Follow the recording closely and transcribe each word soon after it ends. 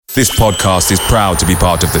This podcast is proud to be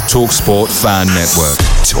part of the TalkSport Fan Network.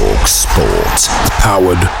 TalkSport.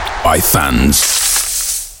 Powered by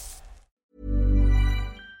fans.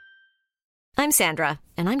 I'm Sandra,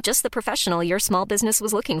 and I'm just the professional your small business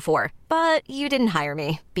was looking for. But you didn't hire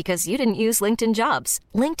me because you didn't use LinkedIn Jobs.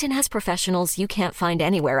 LinkedIn has professionals you can't find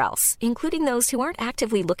anywhere else, including those who aren't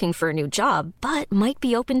actively looking for a new job, but might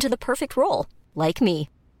be open to the perfect role, like me.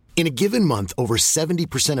 In a given month, over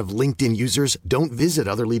 70% of LinkedIn users don't visit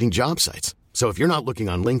other leading job sites. So if you're not looking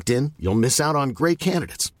on LinkedIn, you'll miss out on great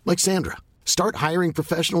candidates like Sandra. Start hiring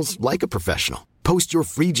professionals like a professional. Post your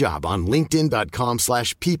free job on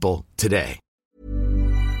linkedin.com/people today.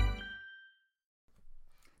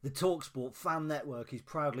 The TalkSport Fan Network is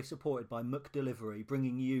proudly supported by McDelivery,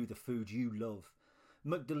 bringing you the food you love.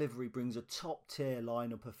 McDelivery brings a top-tier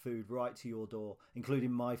lineup of food right to your door,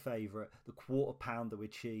 including my favourite, the quarter pounder with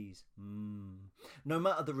cheese. No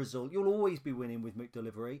matter the result, you'll always be winning with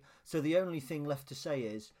McDelivery, so the only thing left to say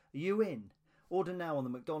is, are you in? Order now on the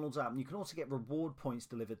McDonald's app, and you can also get reward points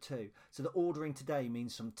delivered too, so that ordering today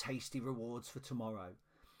means some tasty rewards for tomorrow.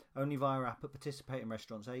 Only via app at participating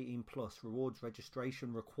restaurants. 18 plus. Rewards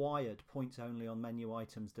registration required. Points only on menu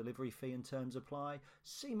items. Delivery fee and terms apply.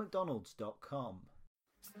 See mcdonalds.com.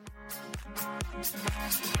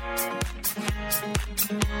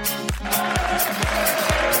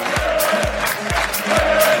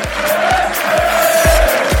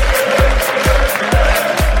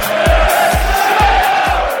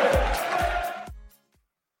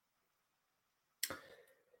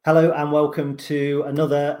 Hello and welcome to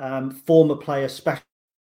another former player special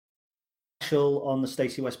on the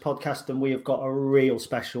Stacey West podcast, and we have got a real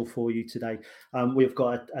special for you today. We've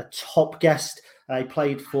got a top guest. He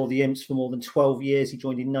played for the Imps for more than 12 years. He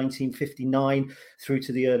joined in 1959 through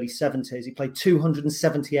to the early 70s. He played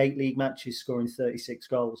 278 league matches, scoring 36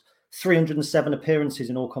 goals, 307 appearances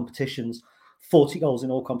in all competitions, 40 goals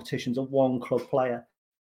in all competitions, and one club player.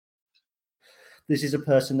 This is a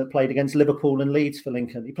person that played against Liverpool and Leeds for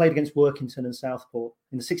Lincoln. He played against Workington and Southport.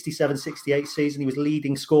 In the 67-68 season, he was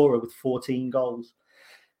leading scorer with 14 goals.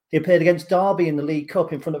 He appeared against Derby in the League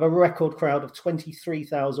Cup in front of a record crowd of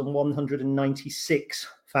 23,196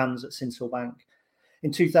 fans at Sincil Bank.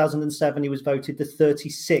 In 2007, he was voted the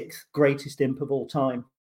 36th greatest imp of all time.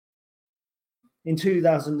 In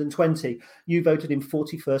 2020, you voted him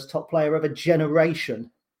 41st top player of a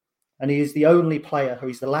generation. And he is the only player, or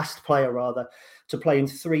he's the last player rather, to play in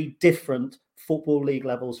 3 different Football League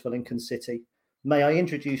levels for Lincoln City. May I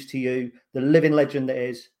introduce to you the living legend that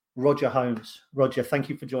is Roger Holmes. Roger, thank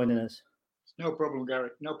you for joining us. No problem, Gary.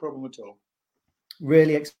 No problem at all.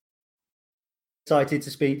 Really excited to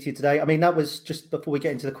speak to you today. I mean, that was, just before we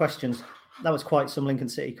get into the questions, that was quite some Lincoln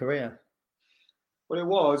City career. Well, it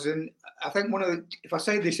was. And I think if I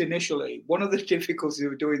say this initially, one of the difficulties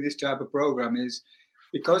of doing this type of program is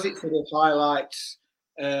because it sort of highlights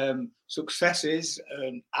successes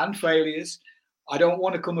and failures. I don't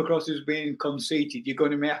want to come across as being conceited. You're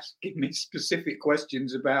going to be asking me specific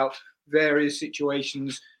questions about various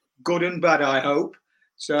situations, good and bad, I hope.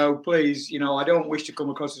 So please, I don't wish to come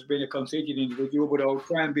across as being a conceited individual, but I'll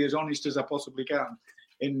try and be as honest as I possibly can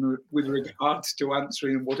with regards to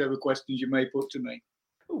answering whatever questions you may put to me.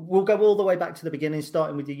 We'll go all the way back to the beginning,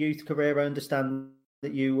 starting with your youth career. I understand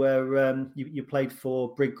that you were you played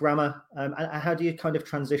for Brigg Grammar. How do you kind of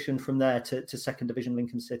transition from there to second division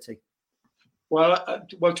Lincoln City? Well,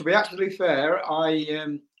 to be absolutely fair,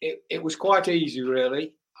 it was quite easy,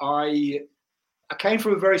 really. I came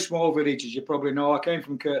from a very small village, as you probably know. I came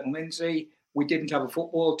from Curtin Lindsey. We didn't have a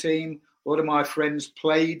football team. A lot of my friends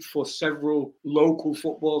played for several local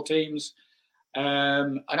football teams,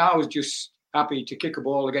 and I was just happy to kick a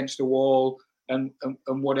ball against the wall and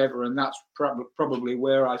whatever. And that's probably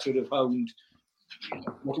where I sort of honed.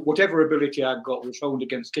 Whatever ability I got was honed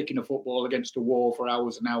against kicking a football against a wall for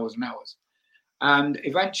hours and hours and hours. And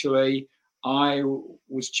eventually, I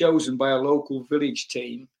was chosen by a local village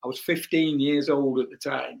team. I was 15 years old at the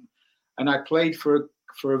time, and I played for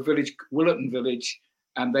a village, Willerton Village,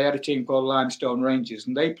 and they had a team called Limestone Rangers,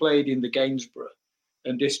 and they played in the Gainsborough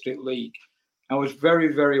and District League. I was very,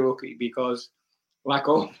 very lucky because, like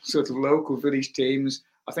all sort of local village teams,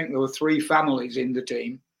 I think there were 3 families in the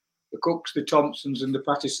team: the Cooks, the Thompsons, and the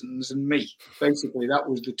Pattersons, and me. Basically, that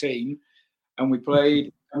was the team, and we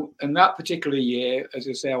played. And that particular year, as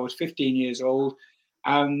I say, I was 15 years old,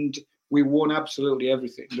 and we won absolutely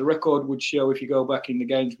everything. The record would show, if you go back in the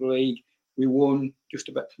Gainsborough League, we won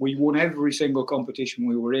every single competition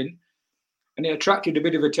we were in, and it attracted a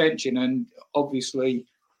bit of attention. And obviously,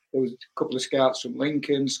 there was a couple of scouts from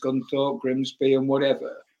Lincoln, Scunthorpe, Grimsby, and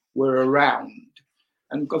whatever were around.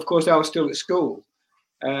 And of course, I was still at school.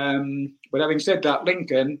 But having said that,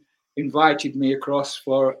 Lincoln invited me across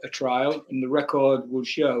for a trial, and the record will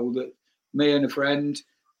show that me and a friend,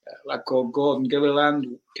 lad called Gordon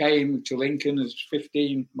Gilliland, came to Lincoln as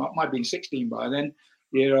 15, might have been 16 by then,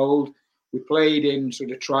 year old. We played in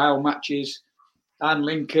sort of trial matches, and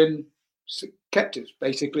Lincoln kept us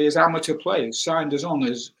basically as amateur players, signed us on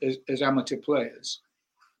as amateur players.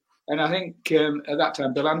 And I think at that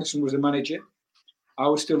time, Bill Anderson was the manager. I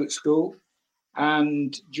was still at school.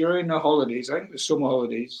 And during the holidays, I think the summer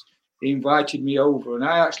holidays, he invited me over. And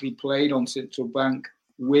I actually played on Central Bank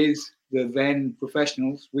with the then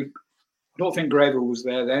professionals. I don't think Gravel was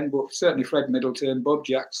there then, but certainly Fred Middleton, Bob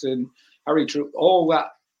Jackson, Harry Truck, all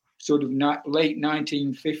that sort of late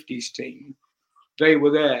 1950s team, they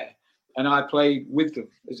were there. And I played with them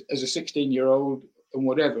as a 16-year-old and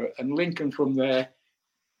whatever. And Lincoln from there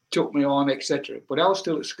took me on, etc. But I was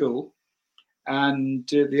still at school. And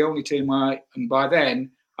the only team and by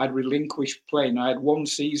then I'd relinquished playing. I had one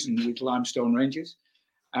season with Limestone Rangers.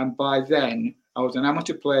 And by then I was an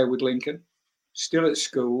amateur player with Lincoln, still at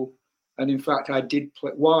school. And in fact, I did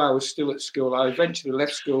play while I was still at school. I eventually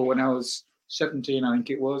left school when I was 17, I think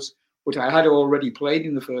it was. But I had already played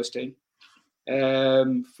in the first team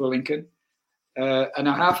for Lincoln. And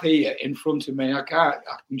I have here in front of me, I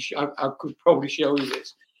could probably show you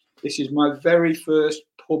this. This is my very first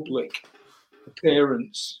public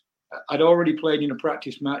appearance. I'd already played in a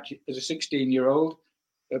practice match as a 16-year-old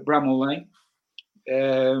at Bramall Lane.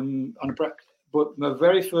 But my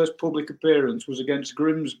very first public appearance was against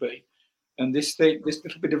Grimsby. And this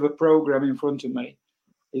little bit of a programme in front of me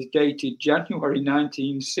is dated January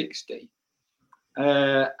 1960.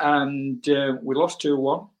 And we lost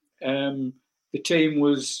 2-1. The team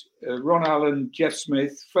was Ron Allen, Jeff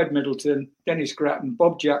Smith, Fred Middleton, Dennis Grattan,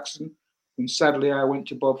 Bob Jackson. And sadly, I went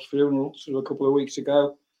to Bob's funeral a couple of weeks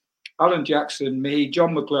ago. Alan Jackson, me,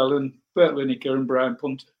 John McClellan, Bert Lineker and Brian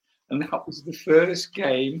Punter. And that was the first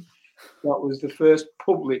game. That was the first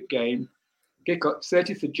public game. It got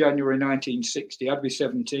 30th of January 1960. I'd be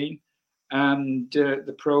 17. And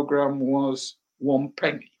the programme was 1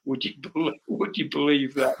 penny. Would you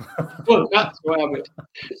believe that? Well, that's what happened.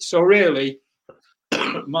 So really,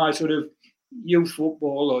 my sort of youth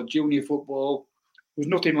football or junior football was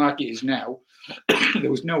nothing like it is now. There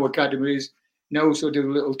was no academies, no sort of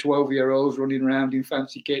little 12-year-olds running around in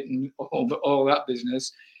fancy kit and all that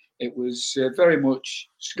business. It was very much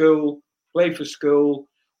school, play for school.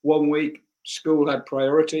 1 week, school had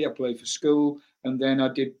priority. I played for school. And then I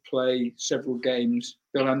did play several games.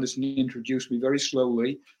 Bill Anderson introduced me very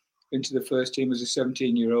slowly into the first team as a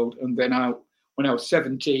 17-year-old. And then when I was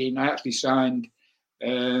 17, I actually signed.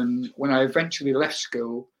 When I eventually left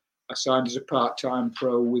school, I signed as a part-time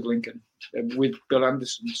pro with Lincoln, with Bill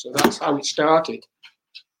Anderson. So that's how it started.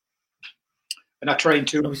 And I trained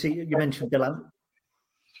too. Obviously, you mentioned Bill Anderson.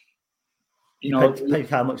 You know, paid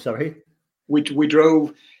how much? Sorry. We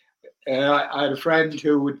drove. I had a friend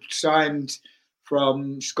who had signed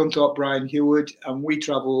from Scunthorpe, Brian Heward, and we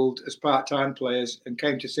travelled as part-time players and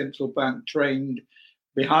came to Central Bank, trained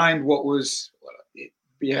behind what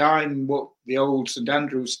the old St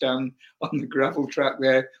Andrews stand on the gravel track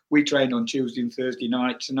there. We trained on Tuesday and Thursday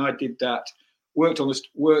nights, and I did that. Worked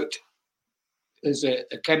as a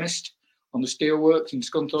chemist on the steelworks in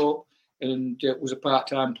Scunthorpe, and was a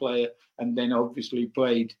part-time player, and then obviously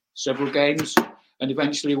played several games. And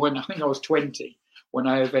eventually, when I think I was 20, when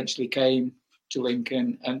I eventually came to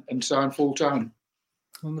Lincoln and signed full-time.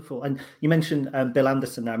 Wonderful. And you mentioned Bill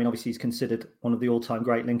Anderson there. I mean, obviously he's considered one of the all-time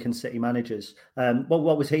great Lincoln City managers.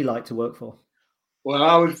 What was he like to work for? Well,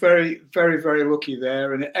 I was very, very, very lucky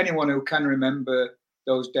there. And anyone who can remember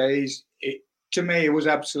those days, to me, it was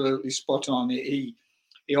absolutely spot on. He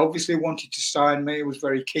obviously wanted to sign me. He was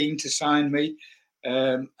very keen to sign me.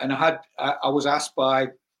 And I was asked by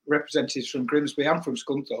representatives from Grimsby and from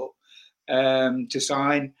Scunthorpe to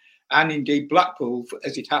sign, and indeed Blackpool,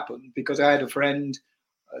 as it happened, because I had a friend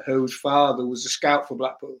whose father was a scout for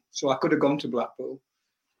Blackpool. So I could have gone to Blackpool.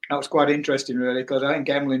 That was quite interesting, really, because I think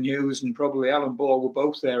Emlyn Hughes and probably Alan Ball were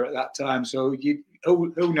both there at that time. So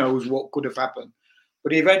who knows what could have happened.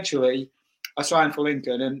 But eventually, I signed for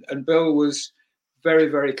Lincoln, and Bill was very,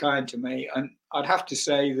 very kind to me. And I'd have to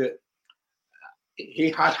say that he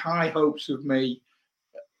had high hopes of me,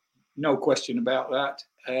 no question about that.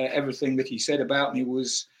 Everything that he said about me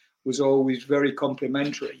was always very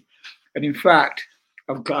complimentary. And in fact,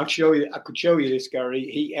 I could show you this, Gary.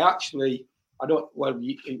 He actually,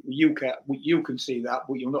 you can see that,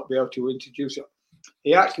 but you'll not be able to introduce it.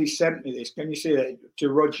 He actually sent me this. Can you see that? To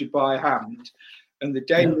Roger by hand. And the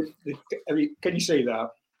day, can you see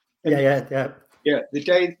that? Yeah. Yeah. The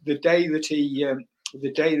day that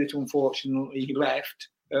the day that unfortunately he left,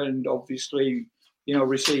 and obviously,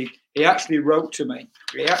 received, he actually wrote to me.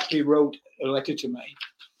 He actually wrote a letter to me,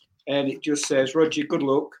 and it just says, "Roger, good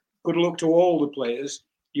luck. Good luck to all the players.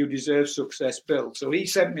 You deserve success, Bill." So he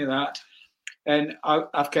sent me that, and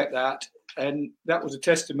I've kept that. And that was a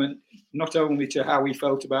testament not only to how he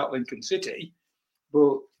felt about Lincoln City,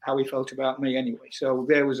 but how he felt about me anyway. So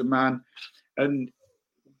there was a man. And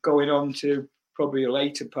going on to probably a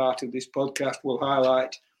later part of this podcast will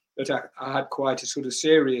highlight that I had quite a sort of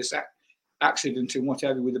serious accident and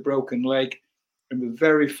whatever with a broken leg. And the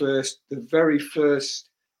very first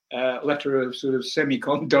letter of sort of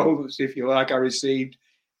semi-condolence, if you like, I received,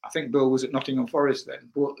 I think Bill was at Nottingham Forest then,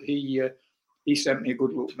 but he sent me a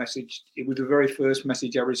good luck message. It was the very first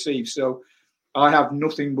message I received. So I have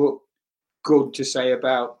nothing but good to say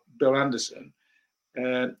about Bill Anderson.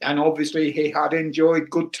 And obviously he had enjoyed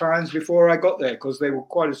good times before I got there because they were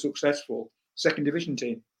quite a successful second division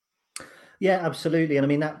team. Yeah, absolutely. And I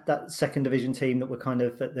mean, that second division team that were kind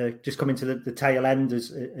of just coming to the tail end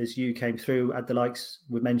as you came through, had the likes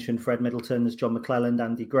we mentioned, Fred Middleton, there's John McClelland,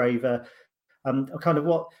 Andy Graver. Kind of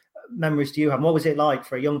what memories do you have? And what was it like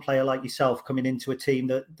for a young player like yourself coming into a team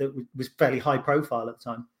that was fairly high profile at the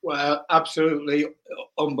time? Well, absolutely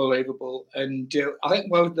unbelievable. And I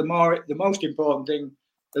think the most important thing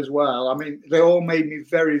as well, I mean, they all made me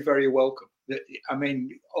very, very welcome. I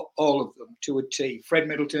mean, all of them to a T. Fred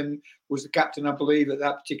Middleton was the captain, I believe, at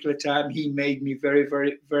that particular time. He made me very,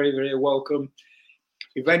 very, very, very welcome.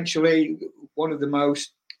 Eventually, one of the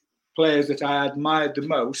most players that I admired the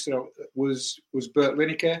most was Bert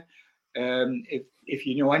Lineker. If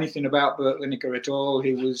you know anything about Bert Lineker at all,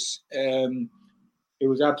 he was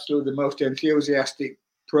absolutely the most enthusiastic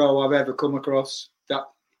pro I've ever come across. That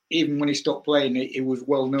even when he stopped playing, he was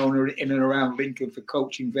well known in and around Lincoln for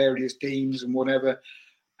coaching various teams and whatever.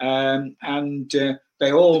 And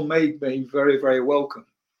they all made me very, very welcome.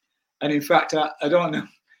 And in fact, I don't know,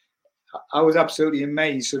 I was absolutely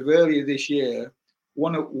amazed. Sort of earlier this year,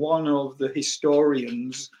 one of the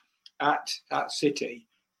historians at City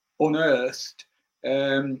unearthed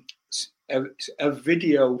a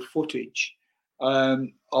video footage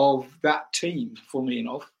of that team, funnily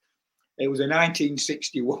enough. It was a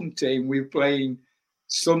 1961 team. We were playing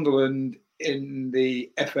Sunderland in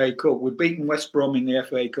the FA Cup. We'd beaten West Brom in the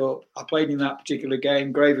FA Cup. I played in that particular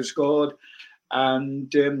game. Graver scored.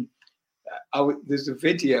 And there's a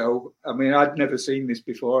video. I mean, I'd never seen this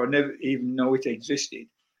before. I never even know it existed.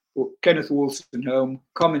 But Kenneth Wolstenholme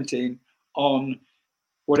commenting on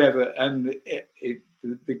whatever. And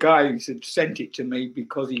the guy had sent it to me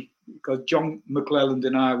because John McClelland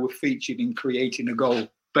and I were featured in creating a goal.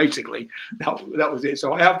 Basically, that was it.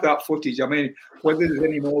 So I have that footage. I mean, whether there's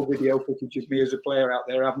any more video footage of me as a player out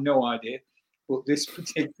there, I have no idea. But this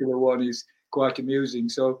particular one is quite amusing.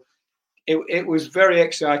 So it was very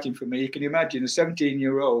exciting for me. You can imagine a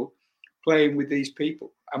 17-year-old playing with these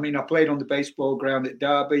people. I mean, I played on the baseball ground at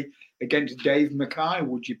Derby against Dave Mackay,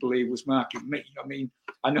 would you believe, was marking me. I mean,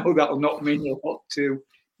 I know that'll not mean a lot to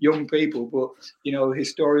young people, but,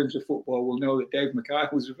 historians of football will know that Dave Mackay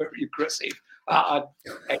was a very aggressive,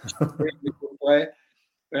 extremely good player.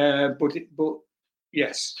 But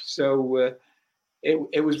yes, so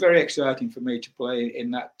it was very exciting for me to play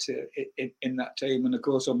in that team. And of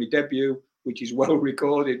course, on my debut, which is well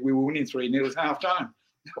recorded, we were winning 3-0 at half time.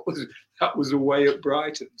 That was away at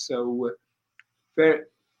Brighton. So very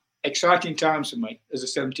exciting times for me as a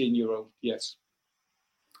 17-year-old. Yes.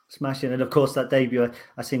 Smashing. And of course, that debut,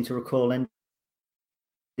 I seem to recall, ended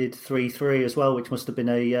 3-3 as well, which must have been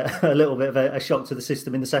a little bit of a shock to the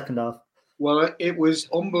system in the second half. Well, it was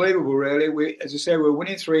unbelievable, really. As I say, we were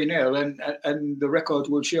winning 3-0, and the records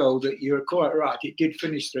will show that you're quite right. It did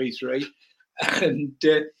finish 3-3. And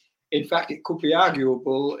in fact, it could be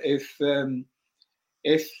arguable if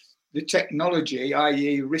the technology,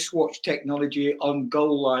 i.e. wristwatch technology on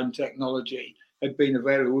goal line technology, had been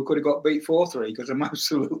available, we could have got beat 4-3, because I'm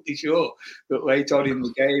absolutely sure that late on in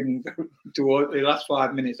the game, toward the last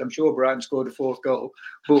 5 minutes, I'm sure Brighton scored a fourth goal.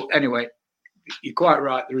 But anyway, you're quite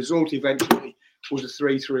right. The result eventually was a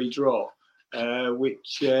 3-3 draw,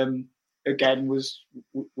 which again was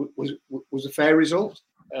a fair result.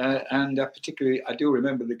 And particularly, I do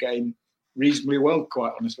remember the game reasonably well,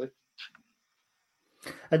 quite honestly.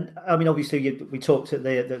 And I mean, obviously, we talked at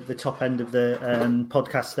the top end of the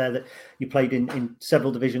podcast there that you played in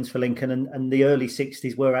several divisions for Lincoln, and the early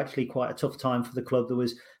 60s were actually quite a tough time for the club. There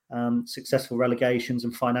was successful relegations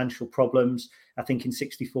and financial problems. I think in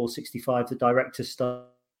 64, 65, the directors started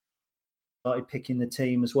picking the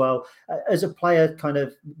team as well. As a player, kind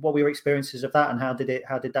of, what were your experiences of that, and how did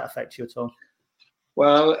that affect you at all?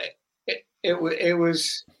 Well,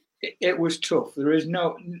 it was tough. There is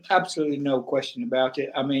absolutely no question about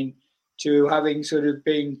it. I mean, to having sort of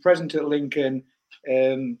been present at Lincoln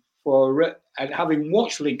and having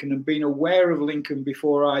watched Lincoln and been aware of Lincoln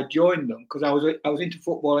before I joined them, because I was into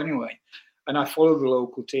football anyway, and I followed the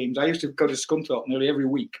local teams. I used to go to Scunthorpe nearly every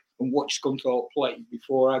week and watch Scunthorpe play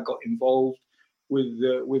before I got involved with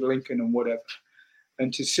Lincoln and whatever.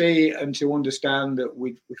 And to see and to understand that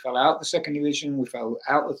we fell out the second division, we fell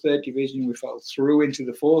out the third division, we fell through into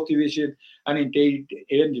the fourth division, and indeed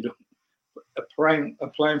it ended up applying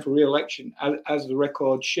for re-election, as the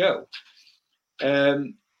records show.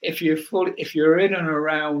 If you're in and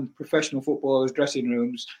around professional footballers' dressing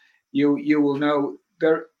rooms, you will know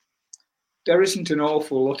there isn't an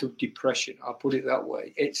awful lot of depression. I'll put it that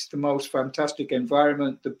way. It's the most fantastic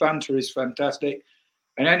environment. The banter is fantastic.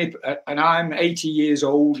 And I'm 80 years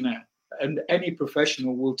old now, and any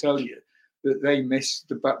professional will tell you that they miss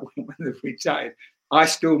when they've retired. I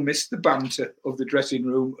still miss the banter of the dressing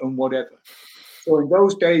room and whatever. So in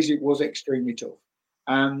those days, it was extremely tough,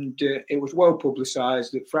 and it was well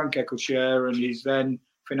publicised that Frank Eccleshare and his then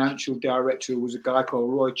financial director was a guy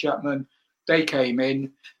called Roy Chapman. They came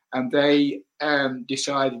in and they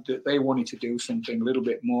decided that they wanted to do something a little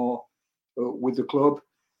bit more with the club.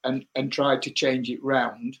 And tried to change it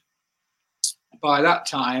round. By that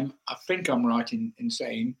time, I think I'm right in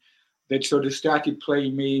saying they'd sort of started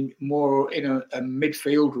playing me more in a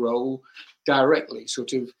midfield role directly,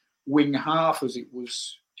 sort of wing half as it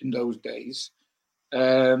was in those days.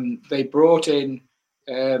 They brought in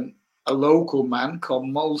a local man called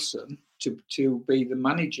Molson to be the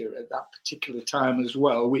manager at that particular time as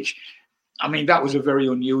well, which, I mean, that was a very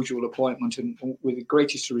unusual appointment, and with the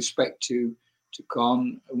greatest respect to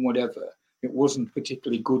Con and whatever, it wasn't a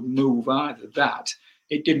particularly good move either. That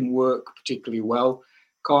it didn't work particularly well.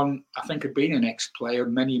 Con, I think, had been an ex-player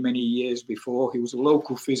many years before. He was a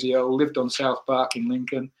local physio, lived on South Park in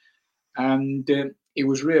Lincoln, and he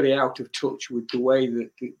was really out of touch with the way that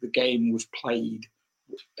the game was played.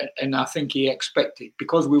 And I think he expected,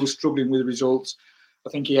 because we were struggling with results, I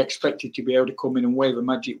think he expected to be able to come in and wave a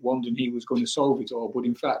magic wand and he was going to solve it all. But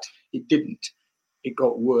in fact, it didn't. It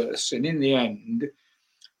got worse. And in the end,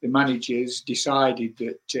 the managers decided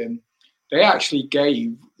that they actually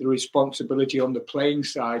gave the responsibility on the playing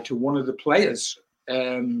side to one of the players.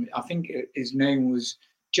 I think his name was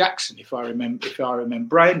Jackson, if I remember,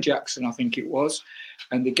 Brian Jackson, I think it was.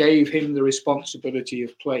 And they gave him the responsibility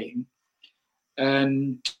of playing.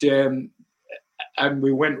 And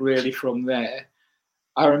we went really from there.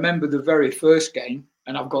 I remember the very first game,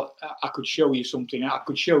 and I could show you something. I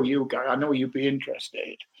could show you, Gary. I know you'd be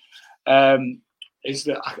interested. Is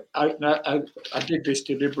that I did this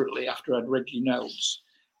deliberately after I'd read your notes.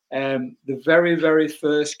 The very, very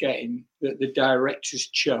first game that the directors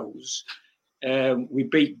chose, we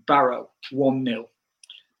beat Barrow 1-0.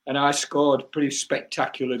 And I scored a pretty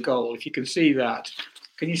spectacular goal. If you can see that.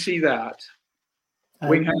 Can you see that?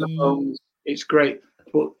 Holmes, it's great.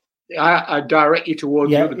 But I direct you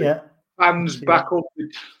towards the other bit. Fans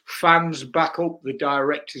back up the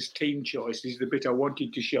director's team choice is the bit I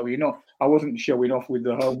wanted to show you. No, I wasn't showing off with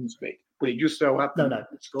the Holmes bit, but it just so happened to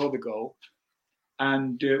score the goal.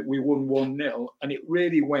 And we won 1-0. And it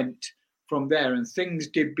really went from there. And things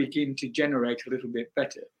did begin to generate a little bit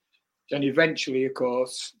better. Then eventually, of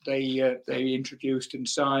course, they introduced and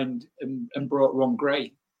signed and brought Ron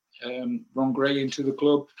Gray into the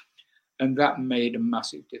club. And that made a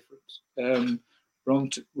massive difference.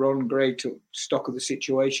 Ron Gray took stock of the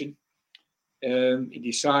situation. He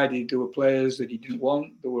decided there were players that he didn't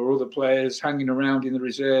want. There were other players hanging around in the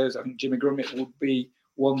reserves. I think Jimmy Grummett would be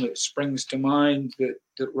one that springs to mind that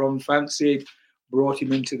Ron fancied, brought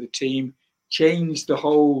him into the team, changed the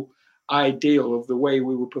whole ideal of the way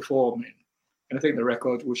we were performing. And I think the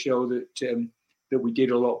records will show that we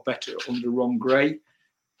did a lot better under Ron Gray.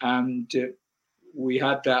 And we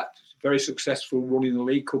had that very successful run in the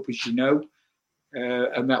League Cup, as you know.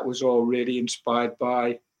 And that was all really inspired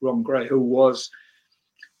by Ron Gray, who was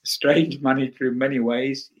a strange manager in many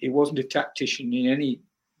ways. He wasn't a tactician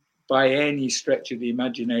by any stretch of the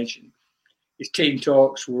imagination. His team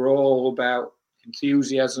talks were all about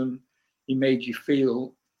enthusiasm. He made you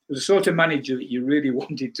feel it was the sort of manager that you really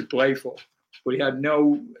wanted to play for. But he had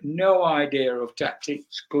no idea of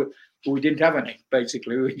tactics. We didn't have any,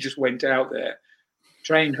 basically. We just went out there,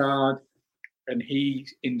 trained hard, and he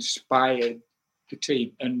inspired the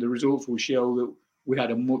team, and the results will show that we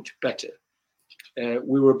had a much better.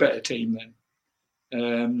 We were a better team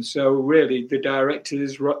then. So really, the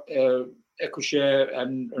directors, Eccleshare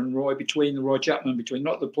and Roy, between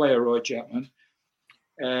not the player Roy Chapman,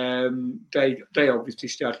 they obviously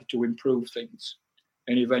started to improve things.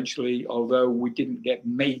 And eventually, although we didn't get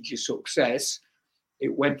major success,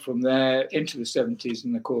 it went from there into the 70s.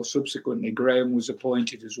 And of course, subsequently, Graham was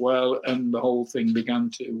appointed as well. And the whole thing began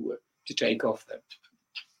to take off then.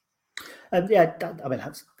 Yeah, I mean,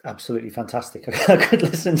 that's absolutely fantastic. I could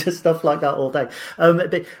listen to stuff like that all day.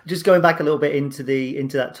 But just going back a little bit into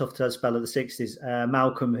that tough spell of the 60s,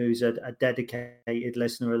 Malcolm, who's a dedicated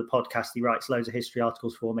listener of the podcast, he writes loads of history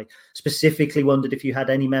articles for me, specifically wondered if you had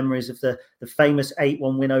any memories of the famous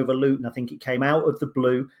 8-1 win over Luton. I think it came out of the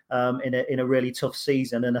blue in a really tough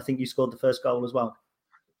season, and I think you scored the first goal as well.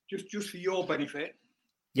 Just for your benefit.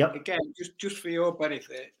 Yep. Again, just for your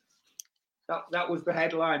benefit. That was the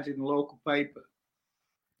headlines in the local paper.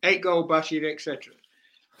 8-goal bashing, etc.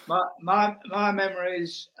 My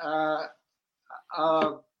memories are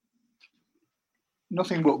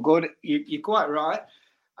nothing but good. You're quite right.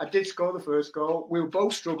 I did score the first goal. We were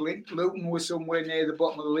both struggling. Luton was somewhere near the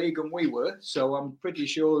bottom of the league, and we were. So I'm pretty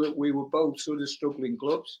sure that we were both sort of struggling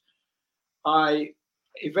clubs. I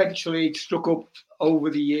eventually struck up over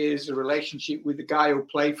the years a relationship with the guy who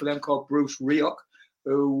played for them called Bruce Rioch,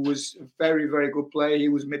 who was a very, very good player. He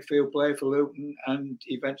was a midfield player for Luton, and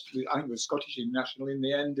eventually, I think, was Scottish international in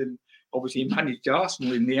the end, and obviously he managed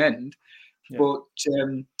Arsenal in the end. Yeah. But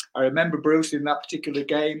I remember Bruce in that particular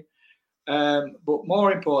game. But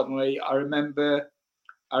more importantly, I remember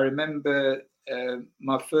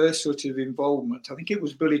my first sort of involvement. I think it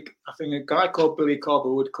was a guy called Billy Cobb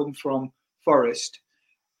who had come from Forest.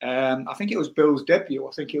 I think it was Bill's debut.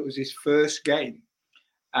 I think it was his first game.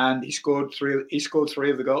 And he scored three of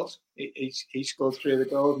the goals. He scored 3 of the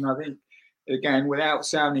goals, and I think, again, without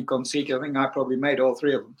sounding conceited, I think I probably made all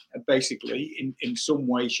 3 of them, basically, in some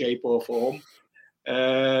way, shape, or form.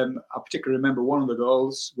 I particularly remember one of the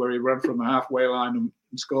goals where he ran from the halfway line and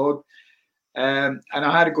scored. And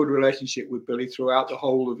I had a good relationship with Billy throughout the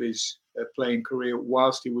whole of his playing career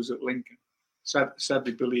whilst he was at Lincoln.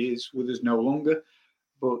 Sadly, Billy is with us no longer,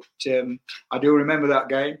 but I do remember that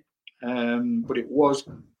game. But it was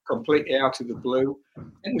completely out of the blue. I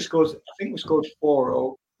think we scored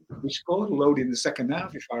 4-0. We scored a load in the second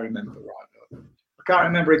half, if I remember right. I can't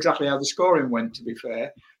remember exactly how the scoring went, to be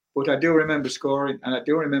fair, but I do remember scoring, and I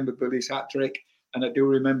do remember Billy's hat trick, and I do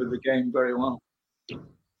remember the game very well.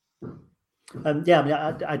 Yeah, I mean,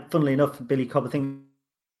 I funnily enough, Billy Cobb, I think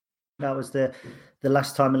that was the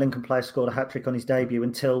last time a Lincoln player scored a hat trick on his debut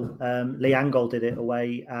until Lee Angol did it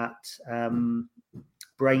away at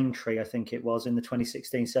Braintree, I think it was, in the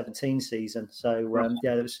 2016-17 season. So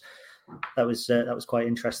yeah, that was quite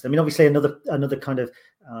interesting. I mean, obviously another kind of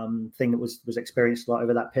thing that was experienced a lot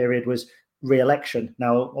over that period was re-election.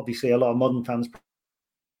 Now, obviously, a lot of modern fans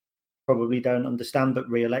probably don't understand but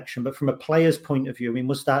re-election. But from a player's point of view, I mean,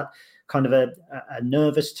 was that kind of a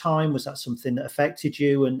nervous time? Was that something that affected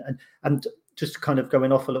you? And just kind of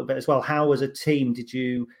going off a little bit as well, how as a team did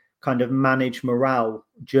you kind of manage morale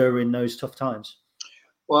during those tough times?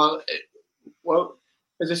 Well,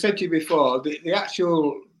 as I said to you before, the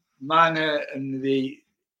actual manner and the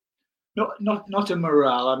not a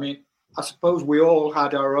morale. I mean, I suppose we all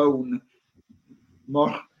had our own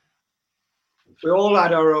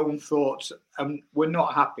thoughts, and we're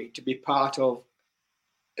not happy to be part of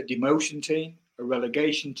a demotion team, a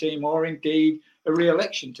relegation team, or indeed a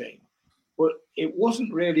re-election team. But it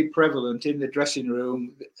wasn't really prevalent in the dressing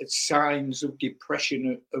room, signs of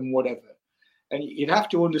depression and whatever. And you'd have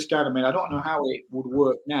to understand, I mean, I don't know how it would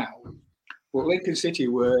work now, but Lincoln City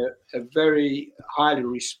were a very highly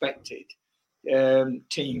respected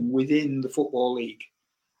team within the Football League.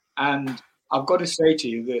 And I've got to say to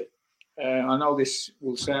you that I know this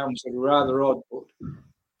will sound sort of rather odd, but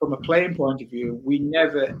from a playing point of view, we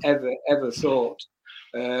never, ever, ever thought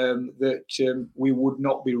that we would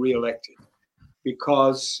not be re-elected,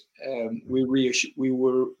 because we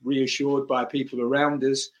were reassured by people around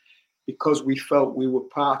us, because we felt we were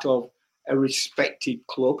part of a respected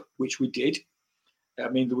club, which we did. I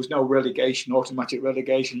mean, there was no relegation, automatic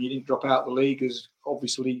relegation. You didn't drop out the league, as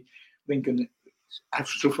obviously Lincoln have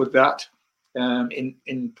suffered that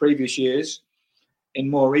in previous years, in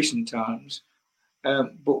more recent times.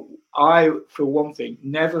 But I, for one thing,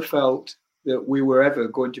 never felt that we were ever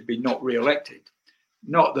going to be not re-elected.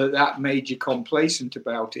 Not that made you complacent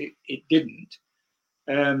about it. It didn't.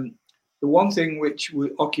 The one thing which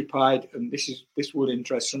we occupied, and this will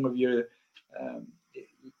interest some of your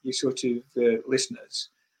sort of listeners,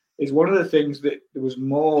 is one of the things that there was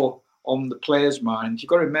more on the players' minds. You've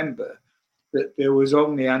got to remember that there was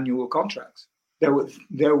only annual contracts. There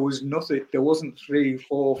was nothing. There wasn't 3,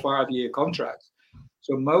 4, 5 year contracts.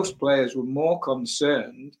 So most players were more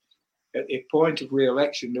concerned at the point of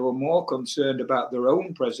re-election, they were more concerned about their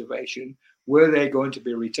own preservation. Were they going to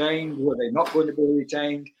be retained? Were they not going to be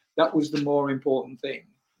retained? That was the more important thing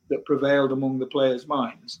that prevailed among the players'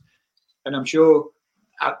 minds. And I'm sure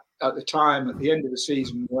at the time, at the end of the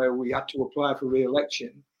season, where we had to apply for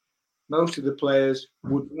re-election, most of the players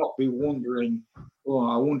would not be wondering, oh,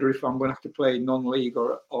 I wonder if I'm going to have to play non-league,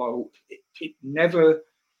 or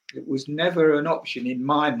it was never an option in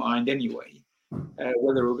my mind anyway.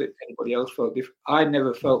 Whether anybody else felt different, I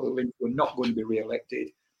never felt that Lincoln were not going to be re-elected.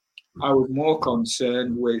 I was more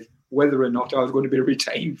concerned with whether or not I was going to be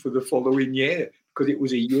retained for the following year, because it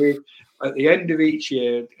was a year. At the end of each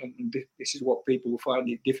year, and this is what people will find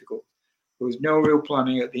it difficult, there was no real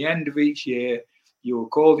planning. At the end of each year, you were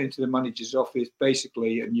called into the manager's office,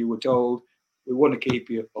 basically, and you were told, we want to keep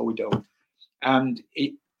you or we don't. And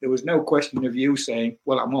there was no question of you saying,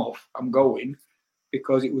 well, I'm off, I'm going,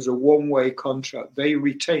 because it was a one-way contract. They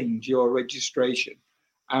retained your registration,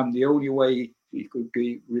 and the only way you could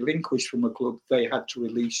be relinquished from a club, they had to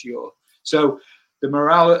release you. So the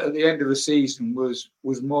morale at the end of the season was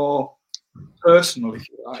more personal, if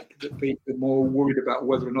you like, that people were more worried about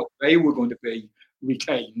whether or not they were going to be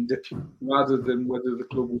retained rather than whether the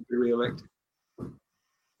club would be re-elected.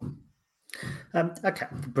 Okay,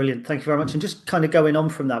 brilliant. Thank you very much. And just kind of going on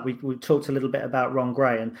from that, we talked a little bit about Ron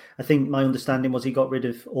Gray, and I think my understanding was he got rid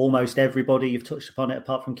of almost everybody. You've touched upon it,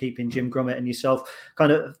 apart from keeping Jim Grummett and yourself.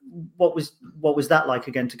 Kind of, what was that like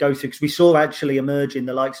again to go through? Because we saw actually emerging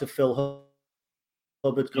the likes of Phil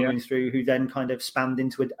Hubbard coming through, who then kind of spanned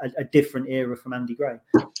into a different era from Andy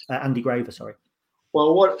Graver. Sorry.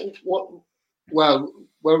 Well,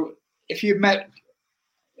 well, if you'd met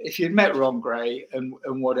Ron Gray and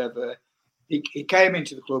whatever. He came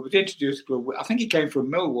into the club, was introduced to the club. I think he came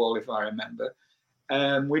from Millwall, if I remember.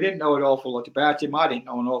 We didn't know an awful lot about him. I didn't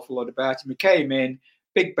know an awful lot about him. He came in,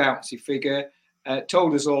 big bouncy figure,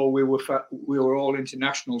 told us all we were all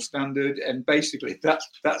international standard, and basically that's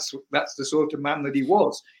the sort of man that he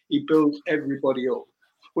was. He built everybody up,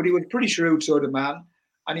 but he was a pretty shrewd sort of man,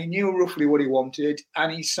 and he knew roughly what he wanted,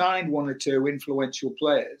 and he signed one or two influential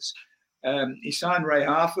players. He signed Ray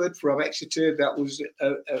Harford from Exeter. That was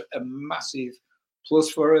a massive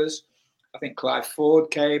plus for us. I think Clive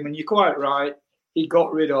Ford came, and you're quite right. He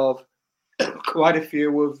got rid of quite a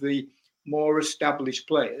few of the more established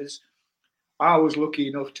players. I was lucky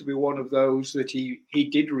enough to be one of those that he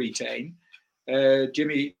did retain.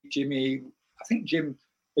 Jimmy, I think Jim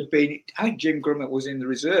Grummett was in the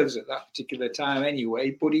reserves at that particular time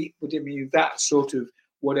anyway, but that sort of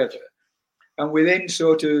whatever. And within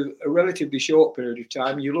sort of a relatively short period of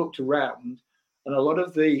time, you looked around and a lot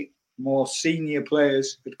of the more senior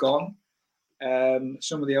players had gone.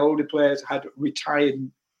 Some of the older players had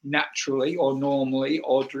retired naturally or normally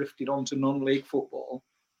or drifted onto non-league football.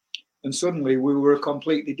 And suddenly we were a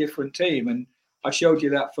completely different team. And I showed you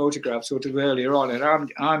that photograph sort of earlier on,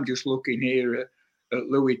 and I'm just looking here at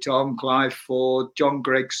Louis Tom, Clive Ford, John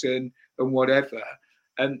Gregson and whatever.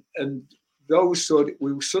 And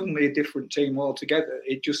we were suddenly a different team altogether.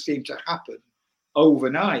 It just seemed to happen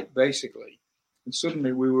overnight, basically. And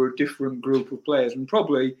suddenly we were a different group of players, and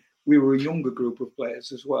probably we were a younger group of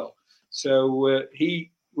players as well. So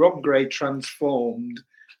Rob Gray transformed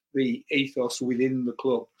the ethos within the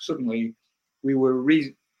club. Suddenly we were,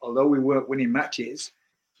 although we weren't winning matches,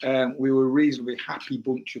 we were a reasonably happy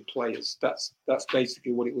bunch of players. That's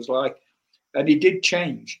basically what it was like. And it did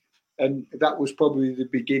change. And that was probably the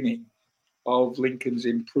beginning of Lincoln's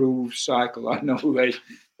improved cycle. I know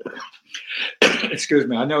excuse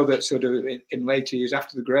me, I know that sort of in later years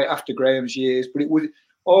after Graham's years, but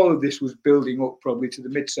all of this was building up probably to the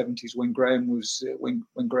mid-70s when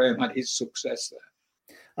when Graham had his success there.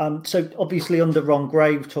 So obviously under Ron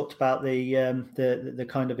Gray, we've talked about the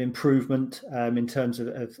kind of improvement in terms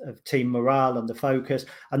of team morale and the focus.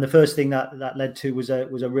 And the first thing that led to was a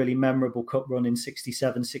really memorable cup run in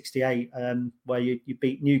 67-68, where you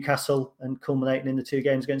beat Newcastle and culminating in the 2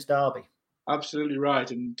 games against Derby. Absolutely right,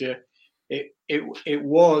 and it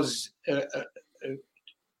was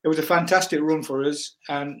a fantastic run for us,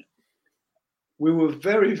 and we were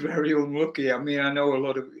very, very unlucky. I mean, I know a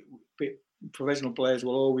lot of professional players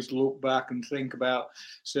will always look back and think about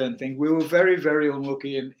certain things. We were very, very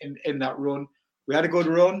unlucky in that run. We had a good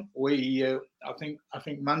run. I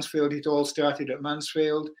think Mansfield, it all started at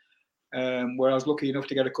Mansfield, where I was lucky enough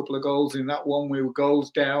to get a couple of goals in that one. We were goals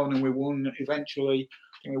down and we won eventually.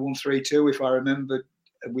 I think we won 3-2 if I remember.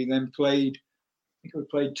 We then played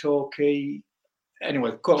Torquay.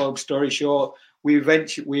 Anyway, cut long story short, we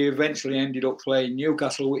eventually ended up playing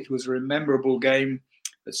Newcastle, which was a memorable game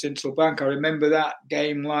at Sincil Bank. I remember that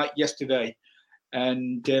game like yesterday,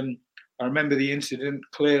 and I remember the incident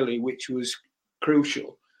clearly, which was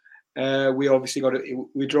crucial. We obviously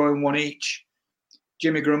we're drawing one each.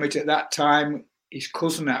 Jimmy Grummett at that time, his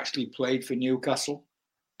cousin actually played for Newcastle.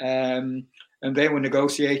 And they were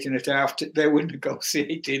negotiating it after. They were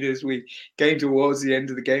negotiating as we came towards the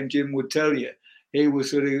end of the game. Jim would tell you he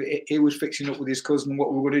was fixing up with his cousin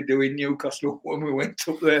what we were going to do in Newcastle when we went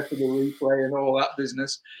up there for the replay and all that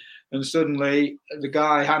business. And suddenly the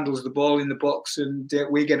guy handles the ball in the box and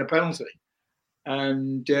we get a penalty.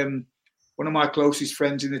 And one of my closest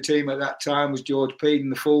friends in the team at that time was George Peden,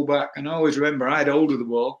 the fullback. And I always remember I had hold of the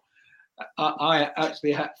ball. I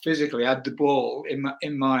actually physically had the ball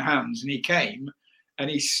in my hands, and he came and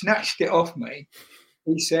he snatched it off me.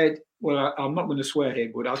 He said, well, I'm not going to swear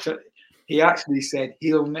here, but I'll tell you. He actually said,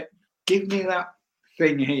 give me that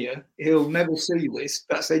thing here. He'll never see this.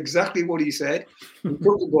 That's exactly what he said.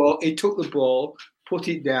 He took the ball, put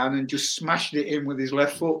it down and just smashed it in with his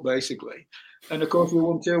left foot, basically. And, of course, we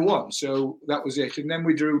won 2-1. So that was it. And then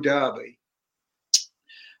we drew Derby.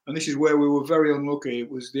 And this is where we were very unlucky. It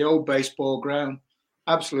was the old baseball ground,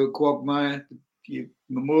 absolute quagmire. The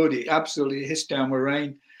mud, it absolutely hissed down with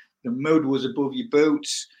rain. The mud was above your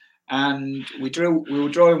boots. And we were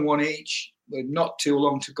drawing one each. Not too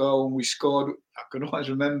long to go, and we scored. I can always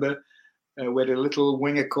remember we had a little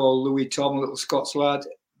winger called Louis Tom, a little Scots lad,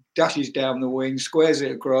 dashes down the wing, squares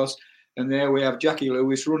it across, and there we have Jackie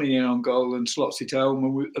Lewis running in on goal and slots it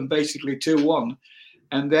home, and basically 2-1.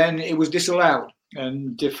 And then it was disallowed,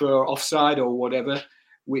 and for offside or whatever,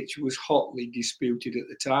 which was hotly disputed at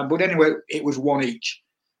the time. But anyway, it was one each,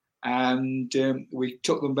 and we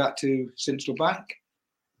took them back to Central Bank.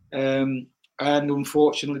 And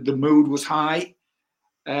unfortunately, the mood was high,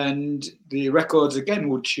 and the records again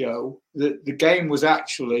would show that the game was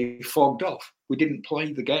actually fogged off. We didn't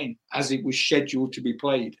play the game as it was scheduled to be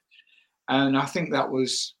played. And I think that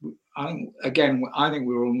was, I think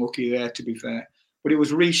we were unlucky there, to be fair. But it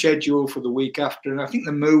was rescheduled for the week after, and I think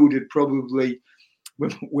the mood had probably,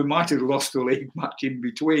 we might have lost the league match in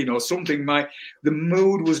between or something. The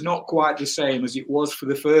mood was not quite the same as it was for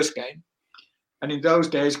the first game. And in those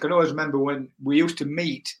days, I can always remember when we used to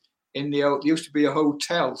meet there used to be a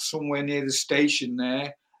hotel somewhere near the station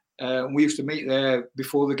there. And we used to meet there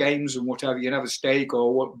before the games and whatever. You'd have a steak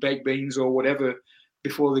or baked beans or whatever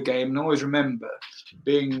before the game. And I always remember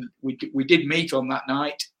we did meet on that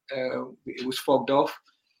night. It was fogged off,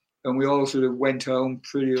 and we all sort of went home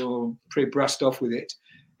pretty brassed off with it.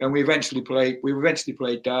 And we eventually played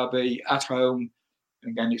Derby at home.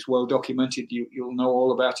 Again, it's well documented. You'll know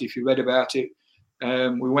all about it if you read about it.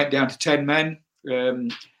 We went down to 10 men.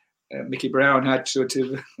 Mickey Brown had sort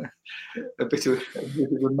of a bit of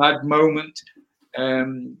a mad moment. I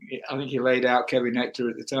think he laid out Kevin Hector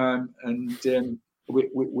at the time, and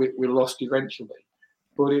we lost eventually.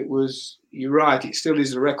 But it was, you're right, it still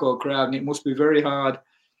is a record crowd, and it must be very hard.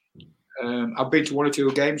 I've been to one or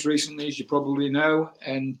two games recently, as you probably know,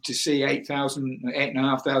 and to see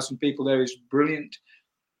 8,500 people there is brilliant.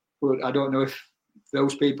 But I don't know if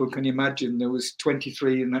those people can imagine there was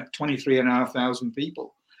 23,500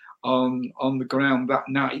 people on the ground that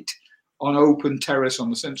night on open terrace on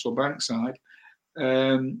the Central Bank side,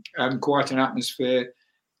 and quite an atmosphere.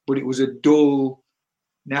 But it was a dull,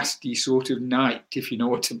 nasty sort of night, if you know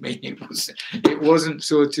what I mean. It wasn't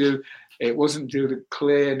a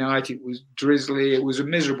clear night. It was drizzly. It was a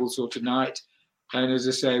miserable sort of night. And as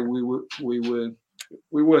I say, we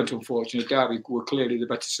weren't unfortunate. Derby were clearly the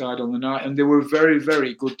better side on the night, and they were a very,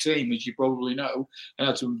 very good team, as you probably know, and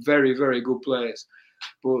had some very, very good players.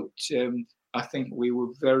 But I think we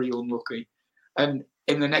were very unlucky. And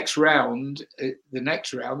in the next round, I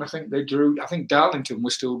think they drew. I think Darlington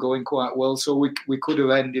was still going quite well, so we could have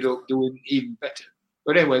ended up doing even better.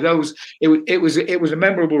 But anyway, it was a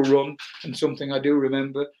memorable run and something I do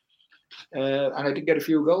remember. And I did get a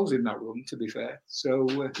few goals in that run, to be fair. So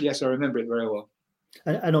yes, I remember it very well.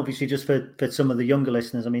 And obviously, just for some of the younger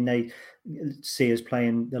listeners, I mean, they see us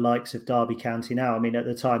playing the likes of Derby County now. I mean, at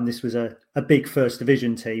the time, this was a big First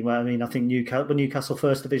Division team. I mean, I think Newcastle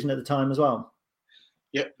First Division at the time as well.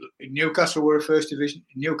 Yeah, Newcastle were a First Division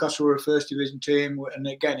team, and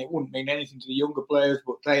again, it wouldn't mean anything to the younger players,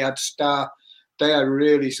 but they had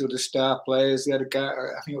really sort of star players. They had a guy,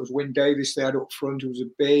 I think it was Wyn Davis, they had up front, who was a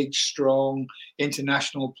big, strong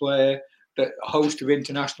international player. A host of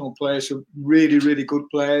international players, so really, really good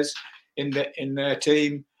players in their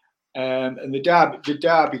team. And the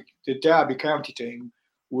Derby County team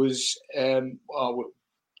was, Kevin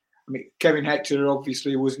Hector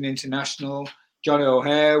obviously was an international. Johnny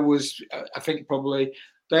O'Hare was, I think, probably,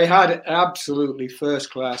 they had absolutely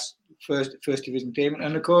first class first division team.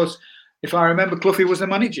 And of course, If I remember, Cloughy was the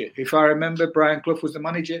manager. If I remember, Brian Clough was the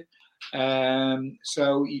manager.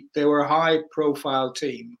 So they were a high-profile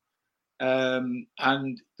team. And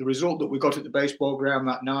the result that we got at the baseball ground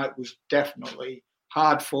that night was definitely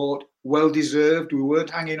hard fought, well deserved. We weren't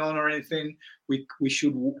hanging on or anything. We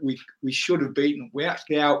should have beaten them. We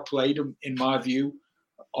actually outplayed them, in my view,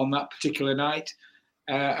 on that particular night,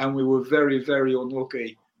 and we were very, very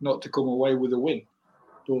unlucky not to come away with a win.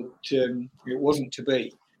 But it wasn't to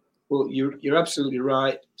be. Well, you're absolutely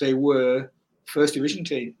right. They were first division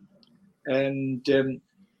team, and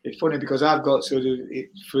it's funny because I've got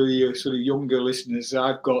for your sort of younger listeners,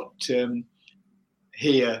 I've got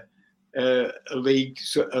here a league,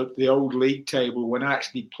 the old league table when I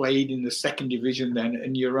actually played in the second division then.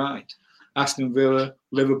 And you're right, Aston Villa,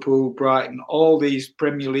 Liverpool, Brighton, all these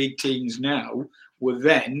Premier League teams now were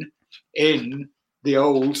then in the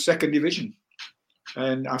old second division.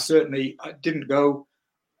 And I didn't go.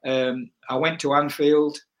 I went to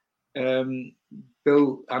Anfield.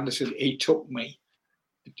 Bill Anderson, he took me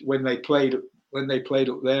when they played up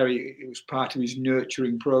there. It was part of his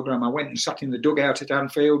nurturing program. I went and sat in the dugout at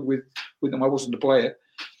Anfield with them. I wasn't a player,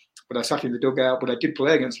 but I sat in the dugout. But I did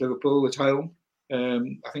play against Liverpool at home.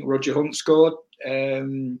 I think Roger Hunt scored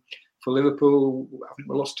for Liverpool. I think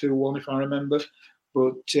we lost 2-1 if I remember.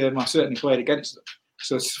 But I certainly played against them.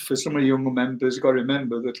 So for some of the younger members, you've got to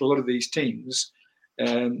remember that a lot of these teams,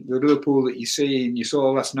 the Liverpool that you see and you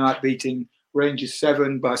saw last night beating Rangers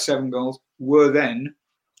 7 by 7 goals, were then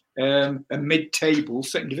a mid-table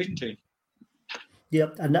second division team.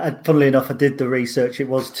 Yep, and funnily enough, I did the research. It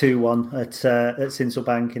was 2-1 at Sinsel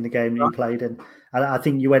in the game that you played in. And I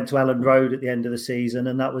think you went to Ellen Road at the end of the season,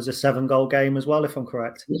 and that was a 7-goal game as well, if I'm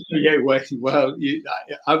correct. Yeah, well, you're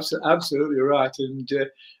absolutely right. And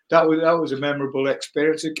that was a memorable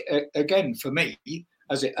experience again for me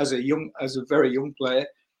as a very young player.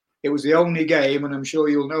 It was the only game, and I'm sure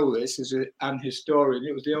you'll know this as an historian,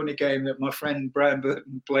 it was the only game that my friend Brian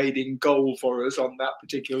Burton played in goal for us on that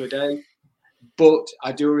particular day. But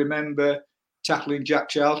I do remember tackling Jack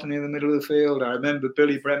Charlton in the middle of the field. I remember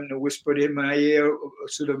Billy Bremner whispered in my ear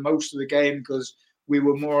sort of most of the game because we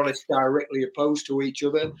were more or less directly opposed to each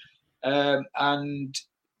other. And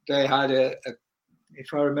they had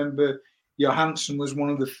if I remember, Johansson was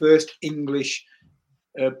one of the first English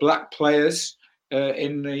black players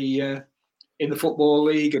in the Football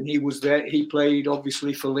League, and he was there. He played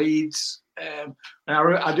obviously for Leeds. And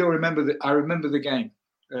I do remember that. I remember the game.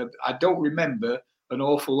 I don't remember an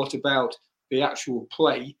awful lot about the actual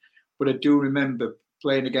play, but I do remember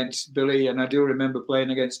playing against Billy, and I do remember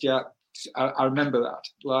playing against Jack. I remember that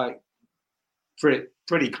like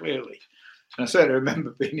pretty clearly, and I certainly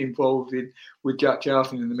remember being involved with Jack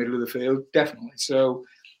Charlton in the middle of the field, definitely. So,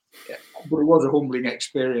 but it was a humbling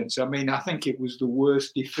experience. I mean, I think it was the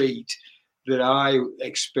worst defeat that I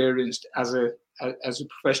experienced as a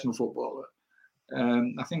professional footballer.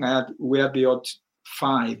 I think we had the odd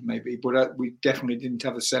 5 maybe, but we definitely didn't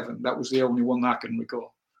have a 7. That was the only one that I can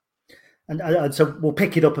recall. And so we'll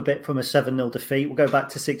pick it up a bit from a 7-0 defeat. We'll go back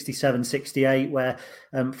to 67-68, where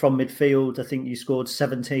from midfield, I think you scored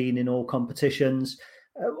 17 in all competitions.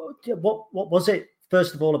 What was it,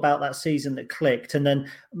 first of all, about that season that clicked? And then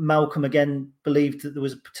Malcolm again believed that there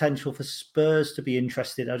was a potential for Spurs to be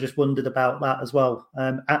interested. I just wondered about that as well,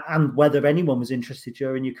 and whether anyone was interested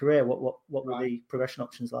during your career. What were the progression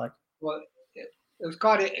options like? Well, it was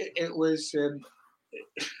quite. It was.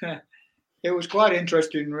 It was quite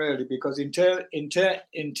interesting, really, because in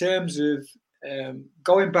terms of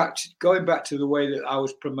going back to the way that I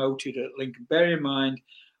was promoted at Lincoln. Bear in mind,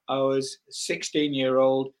 I was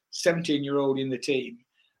 16-year-old, 17-year-old in the team,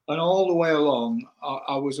 and all the way along,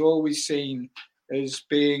 I was always seen as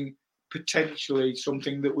being potentially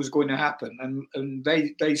something that was going to happen, and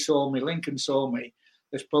they saw me. Lincoln saw me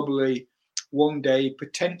as probably one day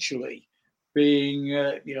potentially being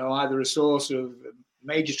either a source of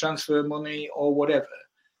major transfer money or whatever.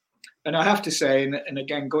 And I have to say, and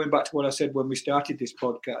again, going back to what I said when we started this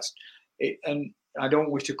podcast, and I don't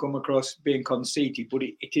wish to come across being conceited, but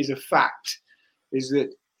it is a fact, is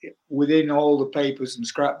that within all the papers and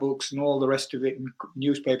scrapbooks and all the rest of it and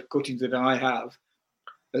newspaper cuttings that I have,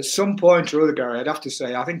 at some point or other, Gary, I'd have to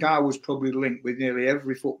say, I think I was probably linked with nearly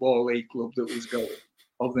every Football League club that was going,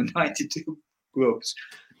 of the 92 clubs.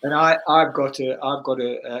 And I've got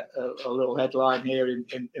a little headline here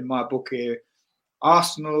in my book here: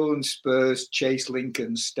 Arsenal and Spurs chase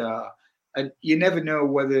Lincoln's star. And you never know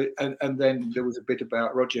whether. And then there was a bit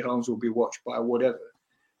about Roger Holmes will be watched by whatever.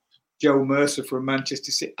 Joe Mercer from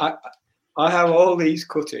Manchester City. I have all these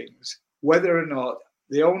cuttings. Whether or not,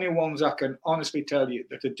 the only ones I can honestly tell you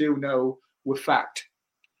that I do know were fact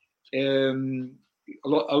A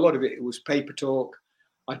lot of it was paper talk.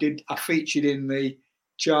 I featured in the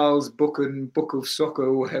Charles Buchan Book of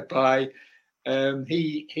Soccer, whereby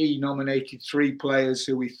he nominated 3 players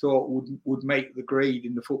who he thought would make the grade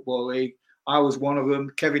in the Football League. I was one of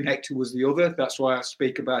them. Kevin Hector was the other. That's why I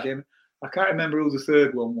speak about him. I can't remember who the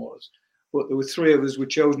third one was, but there were 3 of us were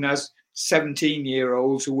chosen as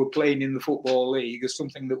 17-year-olds who were playing in the Football League as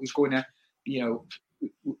something that was going to,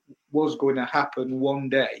 was going to happen one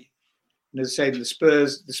day. And as I say, the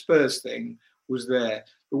Spurs thing was there.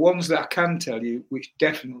 The ones that I can tell you, which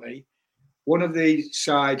definitely, one of the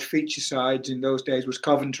feature sides in those days was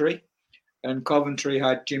Coventry, and Coventry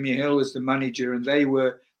had Jimmy Hill as the manager, and they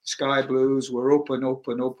were Sky Blues were up and up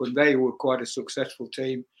and up, and they were quite a successful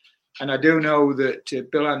team. And I do know that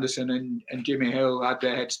Bill Anderson and Jimmy Hill had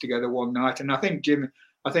their heads together one night, and I think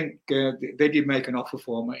they did make an offer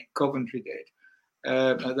for me. Coventry did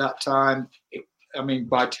at that time.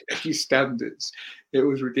 By today's standards, it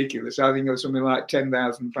was ridiculous. I think it was something like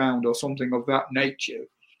 £10,000 or something of that nature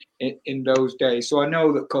in those days. So I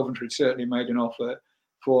know that Coventry certainly made an offer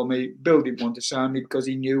for me. Bill didn't want to sign me because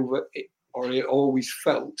he knew he always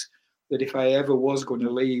felt that if I ever was going to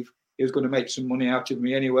leave, he was going to make some money out of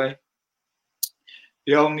me anyway.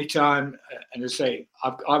 The only time, and as I say,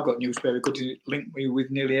 I've got newspaper because it linked me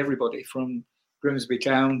with nearly everybody from Grimsby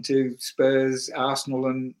Town to Spurs, Arsenal,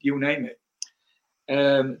 and you name it.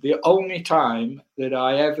 The only time that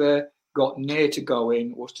I ever got near to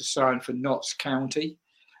going was to sign for Notts County.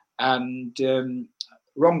 And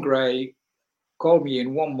Ron Gray called me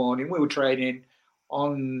in one morning. We were training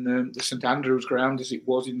on the St Andrews ground, as it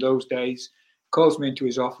was in those days. Calls me into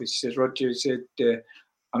his office. He says, Roger, he said,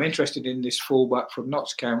 I'm interested in this fullback from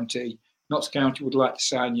Notts County. Notts County would like to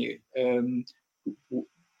sign you.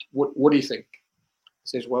 What do you think? I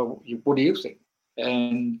says, well, what do you think?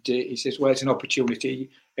 And he says, well, it's an opportunity,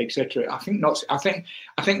 etc. I think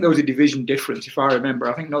there was a division difference, if I remember.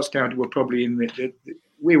 I think Notts County were probably in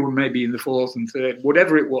we were maybe in the 4th and 3rd,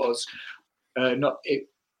 whatever it was.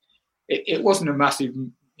 It wasn't a massive,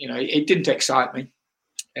 it didn't excite me.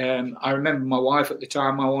 I remember my wife at the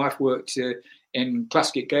time. My wife worked in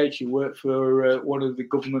Clasket Gate. She worked for one of the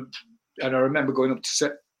government, and I remember going up to say,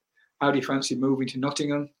 how do you fancy moving to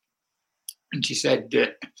Nottingham? And she said,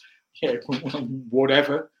 yeah,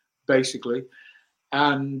 whatever, basically.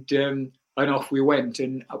 And off we went.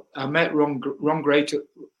 And I met Ron Gray.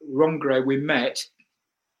 We met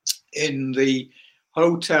in the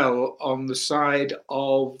hotel on the side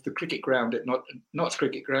of the cricket ground at Notts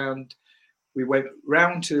Cricket Ground. We went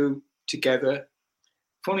round together.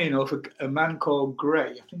 Funny enough, a man called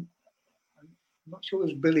Gray, I'm not sure it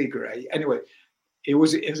was Billy Gray. Anyway, it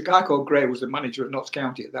was a guy called Gray, was the manager of Notts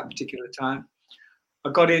County at that particular time.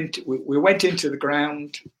 We went into the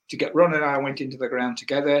ground to get, Ron and I went into the ground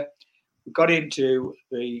together. We got into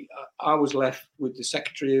I was left with the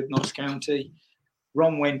secretary of Notts County.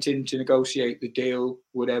 Ron went in to negotiate the deal,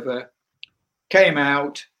 whatever. Came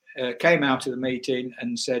out of the meeting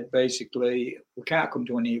and said, basically, we can't come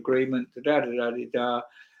to any agreement, etc.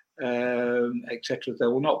 They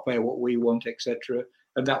will not pay what we want, etc.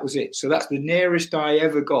 And that was it. So that's the nearest I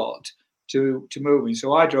ever got to moving.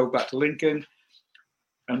 So I drove back to Lincoln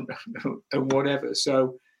and whatever.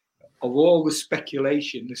 So of all the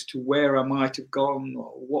speculation as to where I might have gone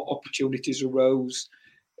or what opportunities arose,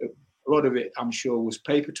 a lot of it, I'm sure, was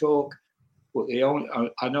paper talk. But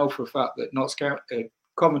I know for a fact that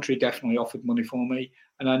Coventry definitely offered money for me,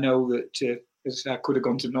 and I know that I could have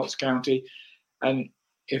gone to Notts County. And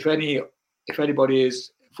if anybody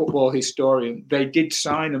is a football historian, they did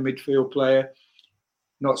sign a midfield player,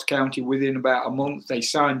 Notts County, within about a month. They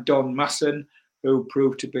signed Don Masson, who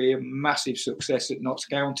proved to be a massive success at Notts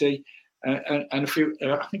County. And a few,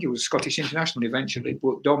 I think it was Scottish international eventually,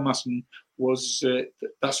 but Don Masson was,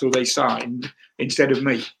 that's who they signed instead of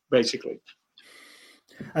me, basically.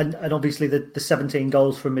 And obviously the 17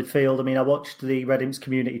 goals from midfield. I mean, I watched the Red Imps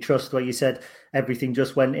Community Trust where you said everything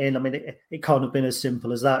just went in. I mean, it can't have been as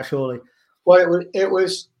simple as that, surely. Well, it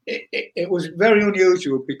was very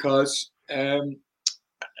unusual because you've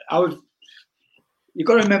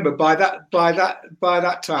got to remember by that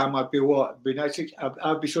time I'd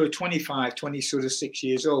be sort of 25, 26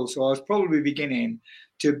 years old. So I was probably beginning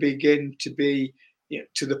to be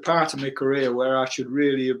to the part of my career where I should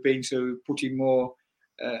really have been sort of putting more,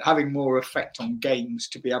 having more effect on games,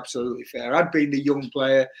 to be absolutely fair. I'd been the young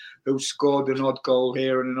player who scored an odd goal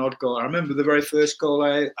here and an odd goal. I remember the very first goal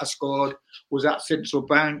I scored was at Central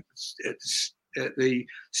Bank at the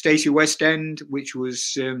Stacey West End, which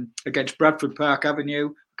was against Bradford Park Avenue.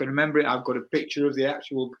 I can remember it. I've got a picture of the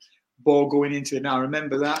actual ball going into it now. I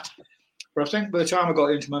remember that. But I think by the time I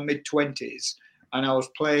got into my mid-20s and I was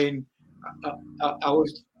playing, I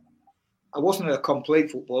wasn't a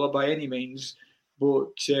complete footballer by any means, but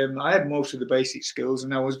I had most of the basic skills,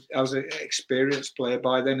 and I was an experienced player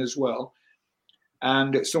by then as well.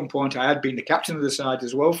 And at some point, I had been the captain of the side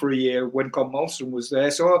as well for a year when Con Molson was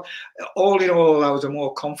there. So all in all, I was a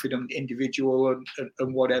more confident individual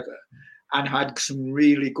and whatever, and had some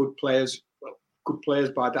really good players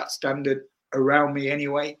by that standard around me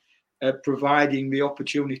anyway, providing the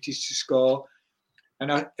opportunities to score.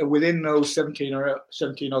 And within those 17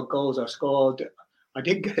 odd goals I scored, I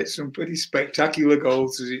did get some pretty spectacular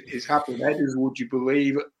goals. As happy headers, would you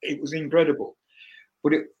believe? It was incredible.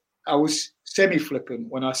 But I was semi-flippant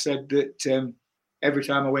when I said that every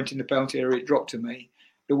time I went in the penalty area, it dropped to me.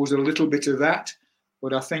 There was a little bit of that,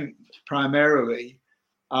 but I think primarily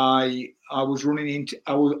I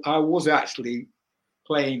was actually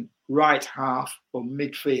playing right half or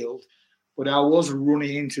midfield, but I was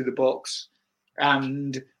running into the box,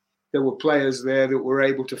 and there were players there that were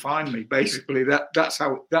able to find me. Basically, that's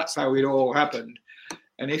how it all happened.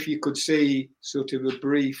 And if you could see sort of a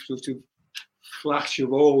brief sort of flash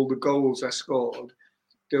of all the goals I scored,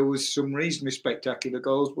 there was some reasonably spectacular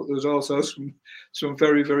goals, but there was also some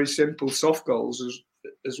very, very simple soft goals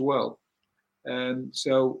as well.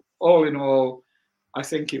 So all in all, I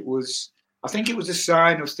think it was a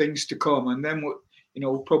sign of things to come. And then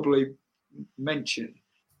we'll probably mention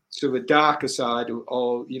sort of a darker side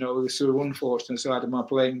or the sort of unfortunate side of my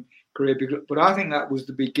playing career. But I think that was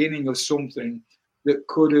the beginning of something that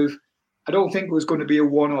could have. I don't think it was going to be a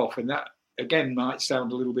one-off, and that again might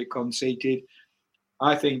sound a little bit conceited.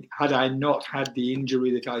 I think had I not had the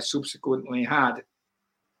injury that I subsequently had,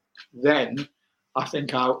 then I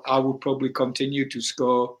think I would probably continue to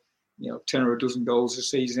score 10 or a dozen goals a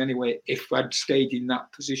season anyway if I'd stayed in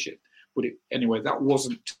that position. But anyway, that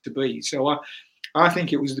wasn't to be. So I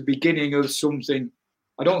think it was the beginning of something.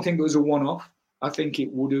 I don't think it was a one-off. I think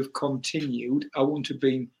it would have continued. I wouldn't have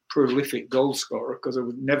been prolific goal scorer because I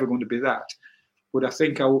was never going to be that. But I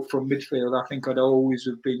think from midfield, I think I'd always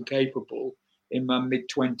have been capable in my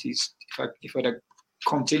mid-20s if I'd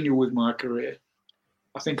continued with my career.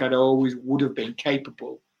 I think I'd always would have been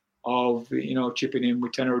capable of chipping in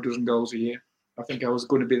with 10 or a dozen goals a year. I think I was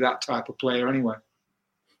going to be that type of player anyway.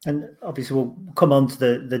 And obviously, we'll come on to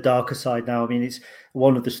the darker side now. I mean, it's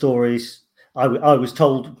one of the stories I was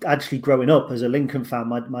told actually growing up as a Lincoln fan.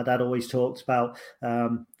 My dad always talked about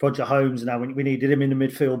Roger Holmes and how we needed him in the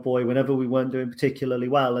midfield boy whenever we weren't doing particularly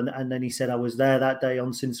well. And then he said, I was there that day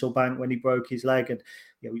on Sinsel Bank when he broke his leg, and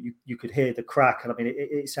you could hear the crack. And I mean,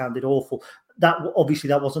 it sounded awful. That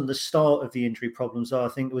wasn't the start of the injury problems. Though. I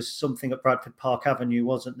think there was something at Bradford Park Avenue,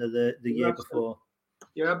 wasn't there, the year before?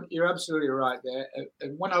 You're absolutely right there.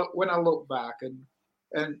 And when I look back and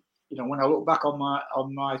when I look back on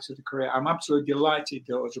my sort of career, I'm absolutely delighted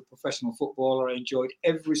that as a professional footballer, I enjoyed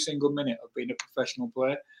every single minute of being a professional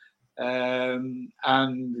player, and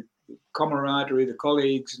the camaraderie, the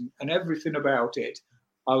colleagues, and everything about it.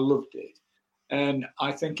 I loved it, and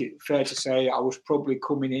I think it's fair to say I was probably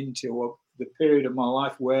coming into the period of my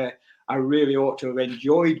life where I really ought to have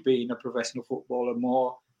enjoyed being a professional footballer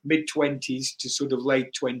more. Mid-20s to sort of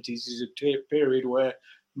late 20s is a period where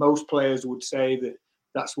most players would say that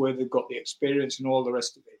that's where they've got the experience and all the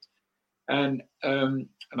rest of it. And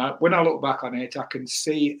when I look back on it, I can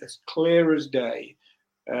see as clear as day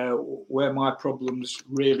where my problems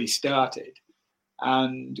really started.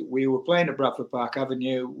 And we were playing at Bradford Park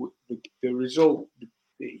Avenue. The result,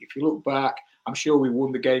 if you look back, I'm sure we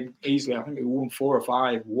won the game easily. I think we won 4 or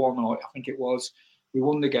 5-1, or I think it was. We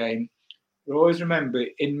won the game. I always remember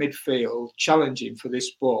in midfield challenging for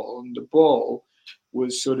this ball, and the ball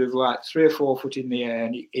was sort of like 3 or 4 foot in the air,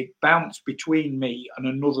 and it bounced between me and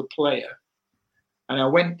another player. And I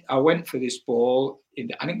went for this ball.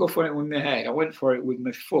 I didn't go for it with my head. I went for it with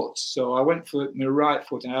my foot. So I went for my right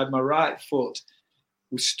foot, and I had my right foot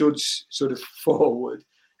was stood sort of forward.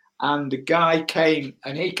 And the guy came,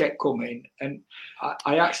 and he kept coming, and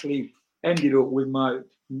I actually ended up with my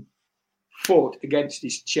foot against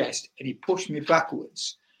his chest, and he pushed me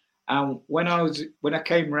backwards. And when I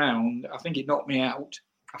came round, I think it knocked me out.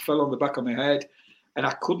 I fell on the back of my head, and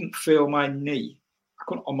I couldn't feel my knee.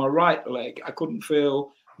 On my right leg, I couldn't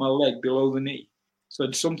feel my leg below the knee. So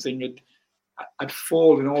something had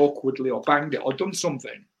fallen awkwardly or banged it or done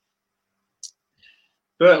something.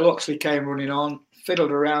 Bert Loxley came running on,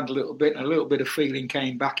 fiddled around a little bit, and a little bit of feeling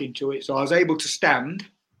came back into it. So I was able to stand.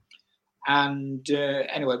 And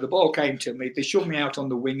anyway, the ball came to me. They shoved me out on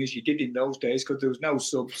the wing as you did in those days because there was no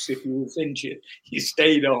subs. If you were injured, you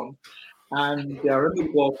stayed on. And I remember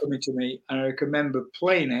the ball coming to me, and I can remember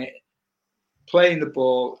playing it playing the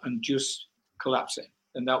ball and just collapsing.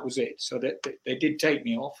 And that was it. So they did take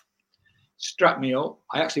me off, strapped me up.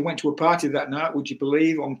 I actually went to a party that night, would you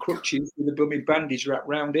believe, on crutches with a blooming bandage wrapped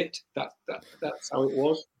around it. That's how it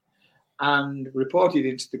was. And reported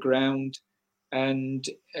into the ground, and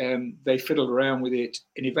they fiddled around with it.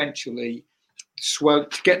 And eventually, to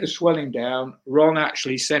get the swelling down, Ron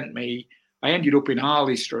actually sent me. I ended up in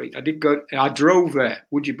Harley Street. I drove there.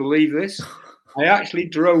 Would you believe this? I actually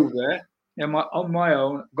drove there on my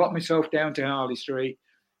own, got myself down to Harley Street,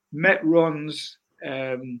 met Ron's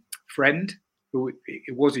friend, who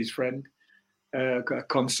it was his friend, a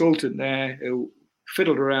consultant there who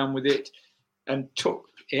fiddled around with it and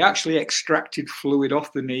he actually extracted fluid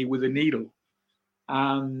off the knee with a needle.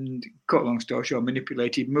 And cut long story short,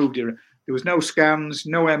 manipulated, moved it. There was no scans,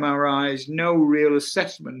 no MRIs, no real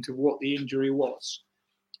assessment of what the injury was.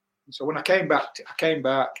 So when I came back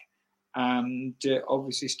and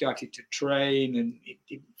obviously started to train, and it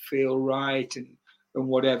didn't feel right and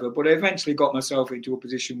whatever. But I eventually got myself into a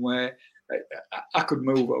position where I could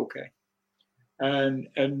move okay.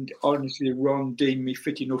 And honestly, Ron deemed me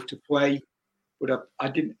fit enough to play, but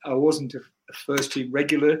I wasn't a first team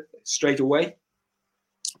regular straight away.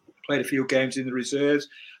 Played a few games in the reserves.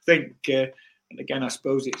 I think, and again, I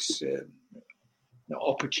suppose it's not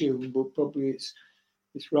opportune, but probably it's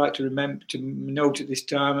right to remember to note at this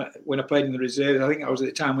time when I played in the reserves. I think I was at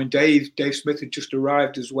the time when Dave Smith had just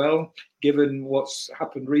arrived as well. Given what's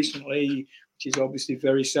happened recently, which is obviously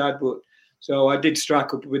very sad, but so I did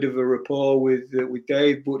strike up a bit of a rapport with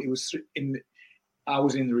Dave. But I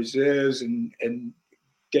was in the reserves, and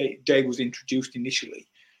Dave was introduced initially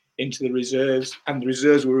into the reserves, and the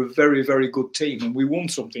reserves were a very, very good team, and we won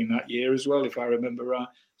something that year as well, if I remember right.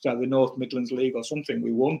 It's like the North Midlands League or something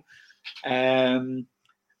we won, and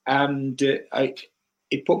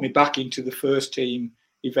it put me back into the first team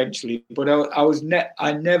eventually. But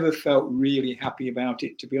I never felt really happy about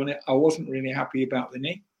it, to be honest. I wasn't really happy about the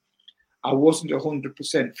knee. I wasn't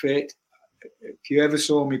 100% fit. If you ever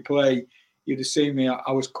saw me play, you'd have seen me.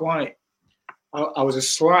 I was a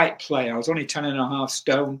slight player. I was only 10.5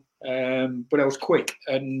 stone, but I was quick.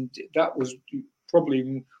 And that was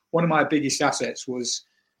probably one of my biggest assets, was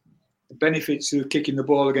the benefits of kicking the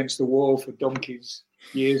ball against the wall for donkeys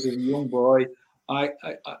years as a young boy. I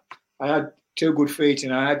had 2 good feet,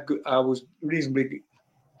 and I could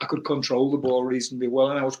control the ball reasonably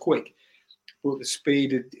well, and I was quick. But the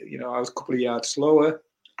speed, I was a couple of yards slower.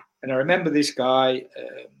 And I remember this guy,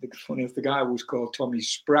 the guy was called Tommy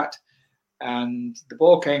Spratt, and the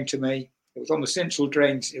ball came to me. It was on the central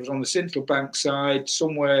drain. It was on the central bank side,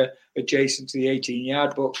 somewhere adjacent to the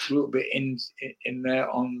 18-yard box, a little bit in there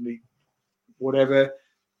on the whatever.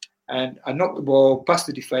 And I knocked the ball past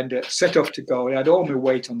the defender, set off to go. I had all my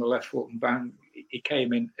weight on the left foot, and bang, he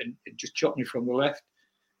came in and just chopped me from the left.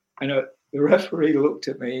 And the referee looked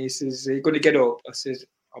at me. He says, "Are you going to get up?" I said,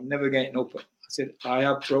 "I'm never getting up." I said, "I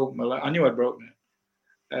have broken my leg." I knew I'd broken it.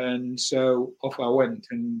 And so off I went.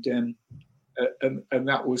 And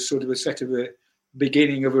that was sort of a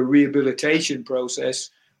beginning of a rehabilitation process,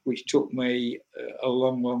 which took me a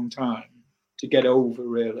long, long time to get over,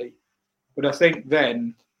 really. But I think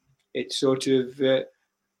then it sort of it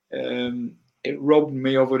robbed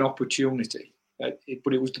me of an opportunity. But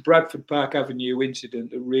it was the Bradford Park Avenue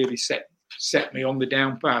incident that really set me on the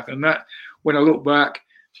down path. And that, when I look back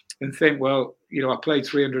and think, well, I played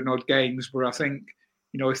 300 odd games, but I think,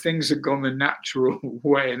 if things had gone the natural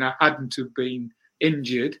way and I hadn't have been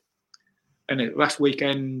injured. And last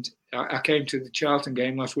weekend, I came to the Charlton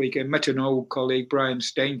game last weekend, met an old colleague, Brian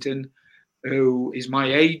Stainton, who is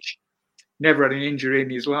my age, never had an injury in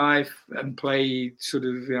his life, and played sort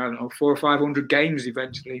of, 400 or 500 games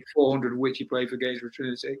eventually, 400 of which he played for Gainsborough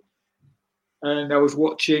Trinity. And I was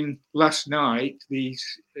watching last night, a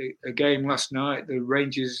game last night, the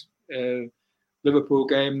Rangers Liverpool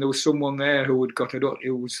game. There was someone there who had got it up. It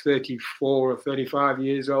was 34 or 35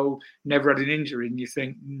 years old, never had an injury. And you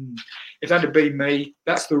think, if that had been me,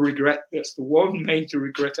 that's the regret. That's the one major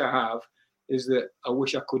regret I have, is that I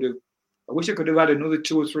wish I could have had another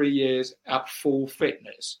 2 or 3 years at full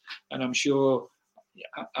fitness. And I'm sure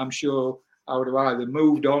I would have either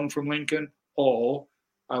moved on from Lincoln, or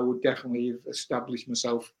I would definitely have established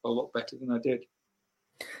myself a lot better than I did.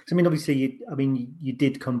 I mean, obviously, you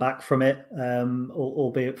did come back from it,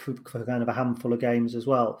 albeit for kind of a handful of games as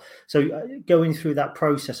well. So going through that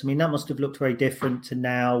process, I mean, that must have looked very different to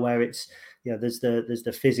now, where it's, there's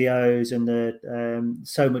the physios and the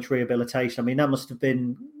so much rehabilitation. I mean, that must have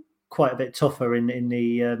been quite a bit tougher with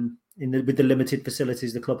the limited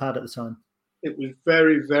facilities the club had at the time. It was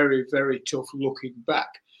very, very, very tough looking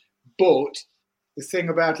back, but the thing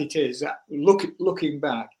about it is that looking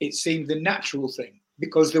back, it seemed the natural thing,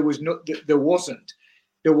 because there wasn't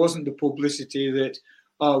the publicity that,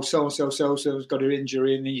 oh, so-and-so's got an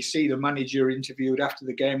injury, and then you see the manager interviewed after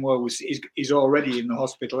the game, well, he's already in the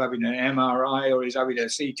hospital having an MRI, or he's having a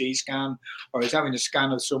CT scan, or he's having a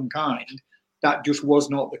scan of some kind. That just was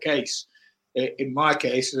not the case. In my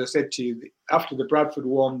case, as I said to you, after the Bradford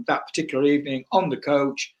one, that particular evening, on the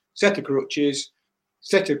coach, set of crutches,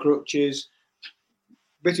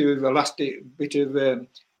 bit of elastic,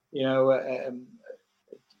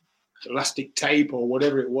 elastic tape or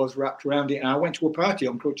whatever it was wrapped around it. And I went to a party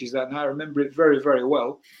on crutches that night. I remember it very, very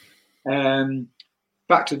well.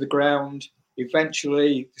 Back to the ground.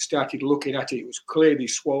 Eventually, they started looking at it. It was clearly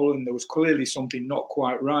swollen. There was clearly something not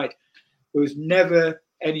quite right. There was never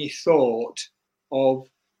any thought of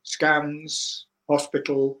scans,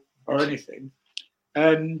 hospital, or anything.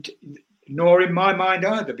 And nor in my mind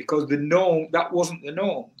either, because that wasn't the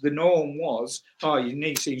norm. The norm was, oh, your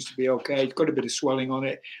knee seems to be okay. It's got a bit of swelling on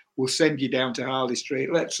it. We'll send you down to Harley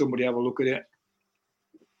Street. Let somebody have a look at it.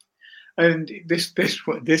 And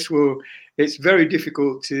it's very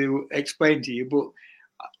difficult to explain to you, but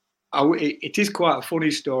it is quite a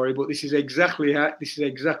funny story. But this is exactly.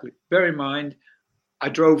 Bear in mind, I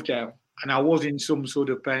drove down and I was in some sort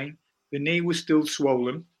of pain. The knee was still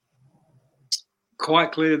swollen.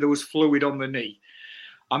 Quite clear there was fluid on the knee.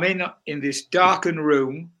 I'm in this darkened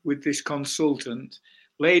room with this consultant,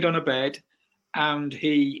 laid on a bed, and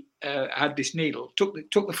he had this needle. Took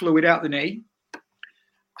the fluid out the knee,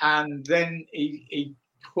 and then he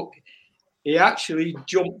actually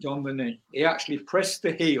jumped on the knee. He actually pressed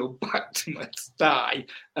the heel back to my thigh,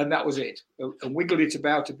 and that was it. And wiggled it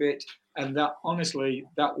about a bit, and that, honestly,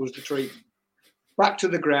 that was the treatment. Back to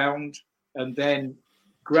the ground, and then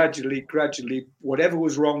gradually, whatever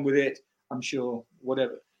was wrong with it, I'm sure,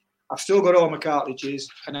 whatever. I've still got all my cartilages,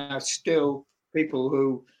 and I've still people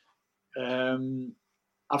who,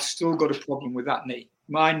 I've still got a problem with that knee.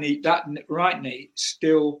 My knee, that right knee,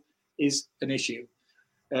 still is an issue.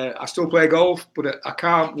 I still play golf, but I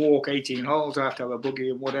can't walk 18 holes. I have to have a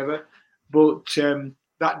buggy and whatever. But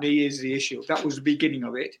that knee is the issue. That was the beginning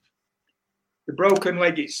of it. The broken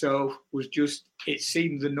leg itself was just, it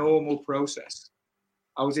seemed the normal process.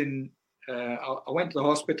 I went to the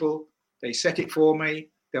hospital. They set it for me.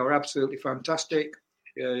 They were absolutely fantastic.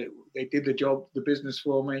 They did the business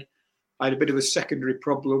for me. I had a bit of a secondary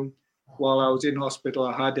problem while I was in hospital.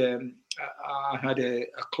 I had a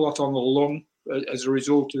clot on the lung as a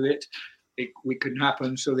result of it. It couldn't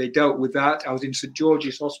happen, so they dealt with that. I was in St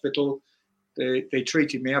George's Hospital. They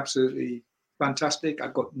treated me absolutely fantastic. I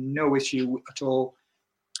got no issue at all.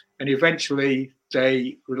 And eventually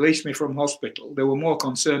they released me from hospital. They were more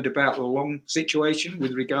concerned about the lung situation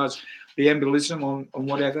with regards to the embolism on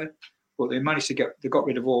whatever, but they managed to they got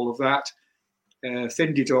rid of all of that,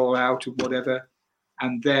 thinned it all out and whatever.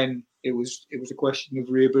 And then it was a question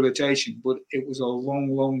of rehabilitation, but it was a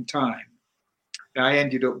long time. I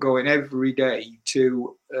ended up going every day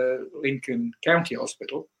to Lincoln County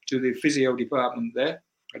Hospital, to the physio department there.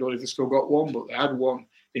 I don't know if they still got one, but they had one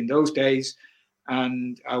in those days.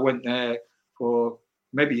 And I went there for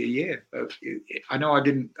maybe a year. I know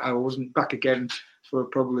I wasn't back again for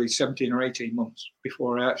probably 17 or 18 months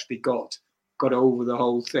before I actually got over the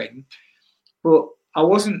whole thing. But I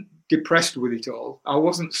wasn't depressed with it all. I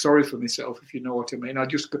wasn't sorry for myself, if you know what I mean. I'm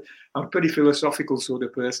a pretty philosophical sort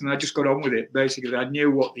of person. I just got on with it. Basically, I knew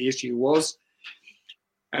what the issue was.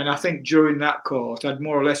 And I think during that course, I'd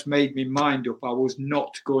more or less made my mind up. I was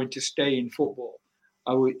not going to stay in football.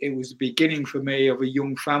 It was the beginning for me of a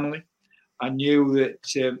young family. I knew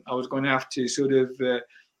that I was going to have to sort of,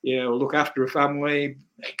 look after a family,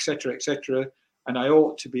 etc., and I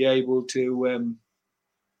ought to be able to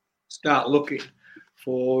start looking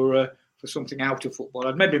for something out of football.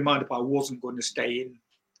 I'd made my mind up I wasn't going to stay in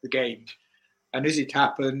the game. And as it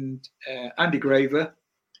happened, Andy Graver,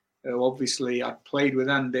 obviously I played with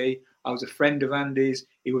Andy. I was a friend of Andy's.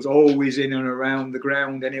 He was always in and around the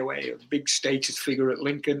ground anyway, a big status figure at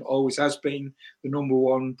Lincoln, always has been, the number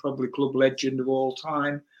one probably club legend of all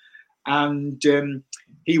time. And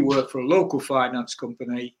he worked for a local finance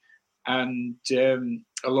company, and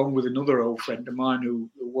along with another old friend of mine who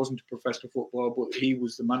wasn't a professional footballer, but he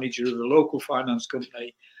was the manager of the local finance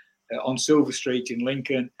company on Silver Street in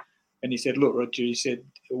Lincoln. And he said, look, Roger, he said,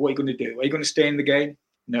 what are you going to do? Are you going to stay in the game?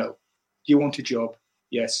 No. Do you want a job?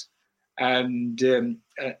 Yes. And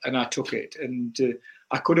I took it. And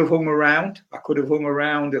I could have hung around. I could have hung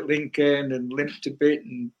around at Lincoln and limped a bit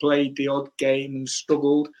and played the odd game and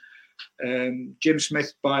struggled. Jim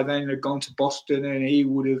Smith by then had gone to Boston, and he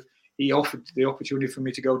would he offered the opportunity for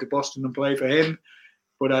me to go to Boston and play for him,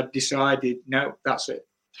 but I decided, no, that's it.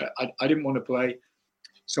 I didn't want to play.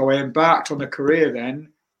 So I embarked on a career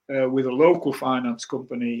then with a local finance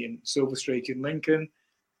company in Silver Street in Lincoln.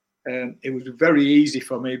 It was very easy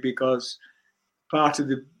for me because part of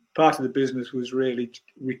the business was really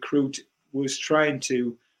trying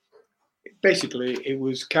to, basically it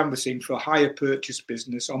was canvassing for hire purchase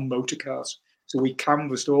business on motor cars. So we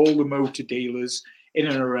canvassed all the motor dealers in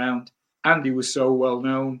and around. Andy was so well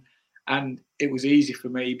known, and it was easy for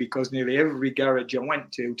me because nearly every garage I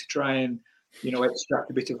went to try and, extract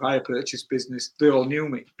a bit of hire purchase business, they all knew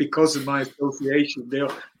me because of my association. They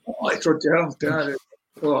all, I thought, Dad,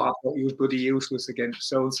 oh, I thought you was bloody useless against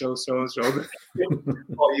so-and-so, so-and-so.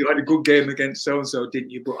 Oh, you had a good game against so-and-so,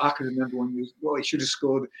 didn't you? But I can remember when you should have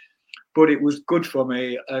scored. But it was good for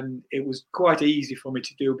me, and it was quite easy for me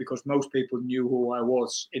to do because most people knew who I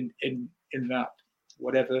was in that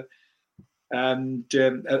whatever. And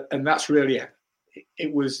that's really,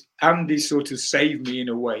 it was Andy sort of saved me in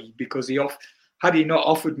a way because had he not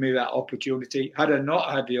offered me that opportunity, had I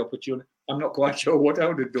not had the opportunity, I'm not quite sure what I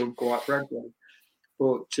would have done, quite frankly.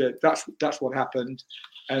 But that's what happened,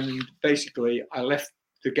 and basically I left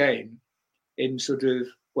the game in I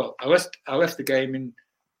left the game in,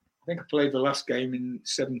 I think I played the last game in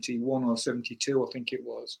 71 or 72, I think it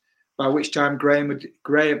was. By which time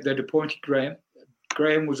they'd appointed Graham.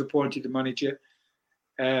 Graham was appointed the manager.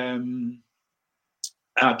 I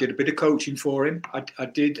did a bit of coaching for him. I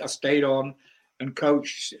stayed on and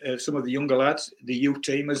coached some of the younger lads, the youth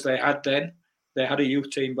team as they had then. They had a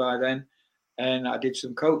youth team by then. And I did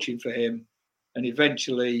some coaching for him. And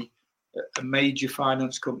eventually a major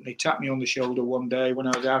finance company tapped me on the shoulder one day when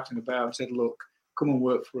I was out and about and said, look, come and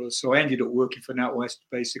work for us. So I ended up working for NatWest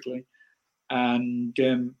basically, and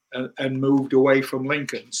moved away from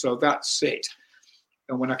Lincoln. So that's it.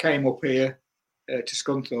 And when I came up here to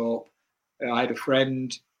Scunthorpe, I had a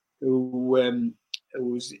friend who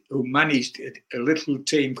managed a little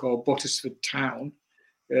team called Bottisford Town.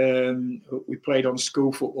 We played on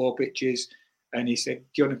school football pitches, and he said,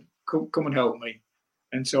 "Do you want to come and help me?"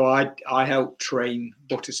 And so I helped train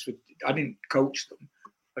Bottisford. I didn't coach them.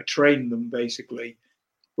 I trained them basically.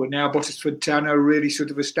 But now Bottisford Town are really sort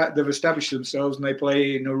of they've established themselves, and they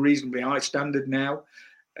play in a reasonably high standard now.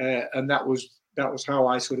 And that was how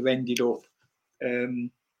I sort of ended up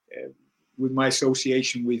with my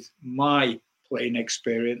association with my playing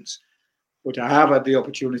experience. But I have had the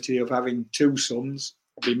opportunity of having two sons.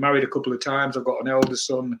 I've been married a couple of times. I've got an elder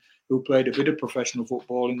son who played a bit of professional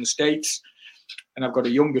football in the States, and I've got a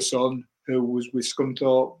younger son who was with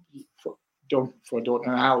Scunthorpe for I don't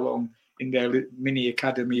know how long in their mini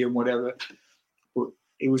academy and whatever. But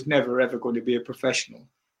he was never ever going to be a professional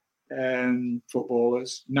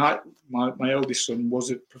footballers. Not my eldest son was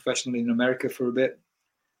a professional in America for a bit,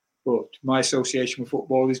 but my association with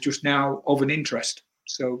football is just now of an interest.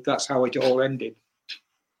 So that's how it all ended.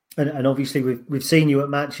 And obviously we've seen you at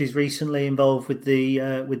matches recently involved with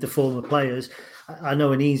the former players. I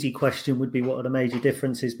know an easy question would be what are the major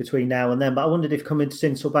differences between now and then, but I wondered if coming to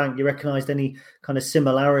Sincil Bank, you recognised any kind of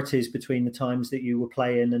similarities between the times that you were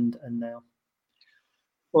playing and now?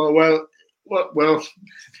 Well,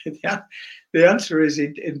 the answer is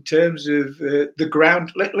in terms of the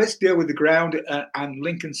ground. Let's deal with the ground and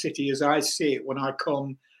Lincoln City as I see it when I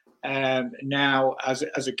come now as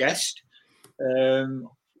a guest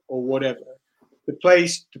or whatever. The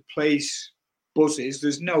place buzzes.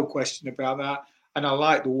 There's no question about that, and I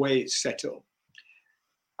like the way it's set up.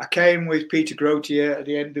 I came with Peter Grotier at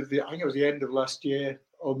the end of I think it was the end of last year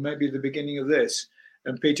or maybe the beginning of this,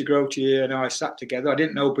 and Peter Grotier and I sat together. I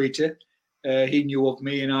didn't know Peter. He knew of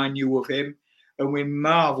me and I knew of him, and we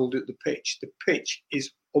marvelled at the pitch. The pitch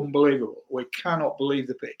is unbelievable. We cannot believe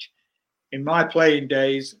the pitch. In my playing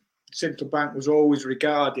days, Sincil Bank was always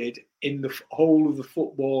regarded in the whole of the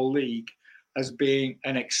Football League as being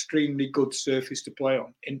an extremely good surface to play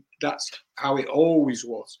on. And that's how it always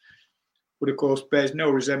was. But of course, bears no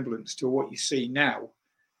resemblance to what you see now.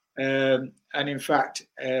 And in fact,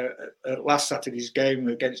 last Saturday's game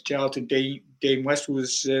against Charlton, Dean West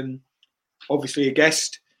was obviously a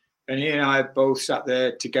guest, and he and I both sat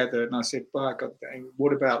there together, and I said, by God dang,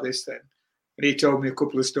 what about this then? And he told me a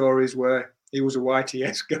couple of stories where he was a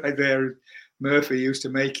YTS guy there. Murphy used to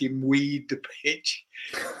make him weed the pitch.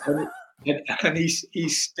 And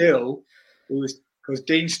he's still, because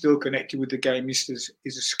Dean's still connected with the game, he's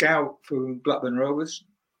a scout for Blackburn Rovers.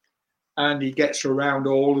 And he gets around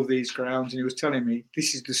all of these grounds, and he was telling me,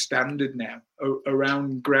 this is the standard now,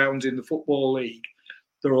 around grounds in the Football League.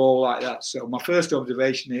 They're all like that. So my first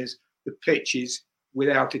observation is the pitch is,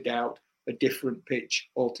 without a doubt, a different pitch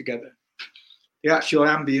altogether. The actual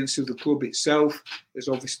ambience of the club itself has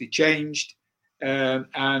obviously changed,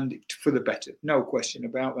 and for the better, no question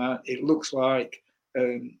about that. It looks like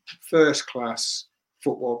first class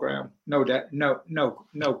football ground, no doubt,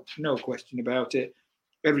 no question about it.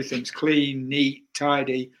 Everything's clean, neat,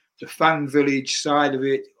 tidy. The fan village side of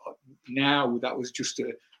it, now that was just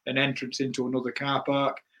an entrance into another car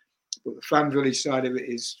park, but the fan village side of it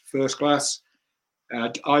is first class.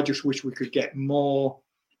 I just wish we could get more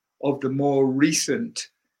of the more recent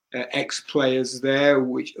ex-players there,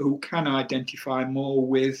 who can identify more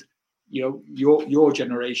with, your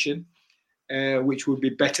generation, which would be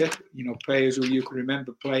better. Players who you can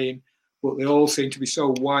remember playing, but they all seem to be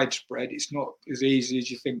so widespread. It's not as easy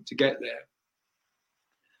as you think to get there.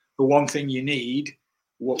 The one thing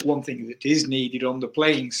that is needed on the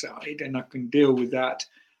playing side, and I can deal with that.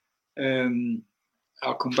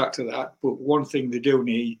 I'll come back to that. But one thing they do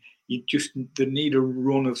need, they need a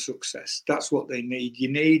run of success. That's what they need. You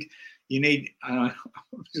need, and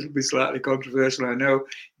it'll be slightly controversial, I know,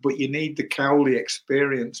 but you need the Cowley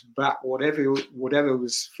experience back. Whatever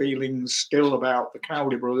was feelings still about the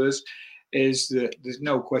Cowley brothers, is that there's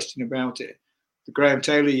no question about it. The Graham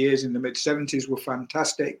Taylor years in the mid-70s were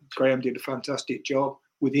fantastic. Graham did a fantastic job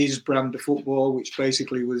with his brand of football, which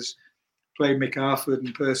basically was play Mick Harford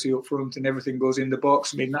and Percy up front and everything goes in the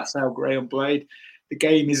box. I mean, that's how Graham played. The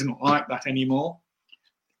game isn't like that anymore.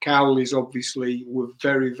 Cowleys obviously were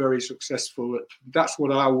very, very successful. That's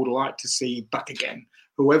what I would like to see back again.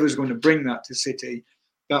 Whoever's going to bring that to City,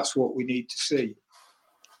 that's what we need to see.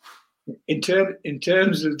 In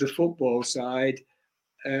terms of the football side,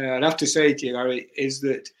 I'd have to say to you, Harry, is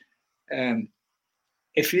that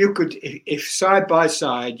if side by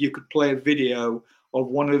side you could play a video of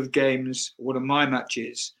one of my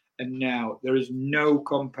matches, and now there is no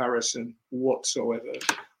comparison whatsoever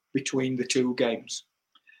between the two games.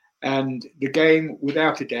 And the game,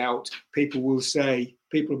 without a doubt, people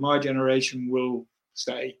of my generation will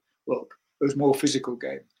say, look, it was a more physical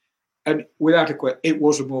game. And without a question, it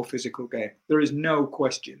was a more physical game. There is no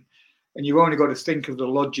question. And you've only got to think of the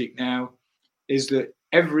logic now, is that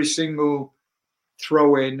every single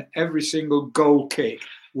throw-in, every single goal kick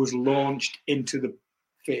was launched into the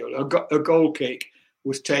field. A goal kick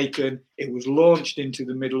was taken, it was launched into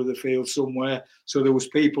the middle of the field somewhere, so there was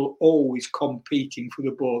people always competing for the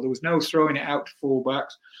ball. There was no throwing it out to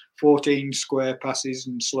fullbacks, 14 square passes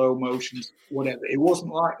and slow motions, whatever. It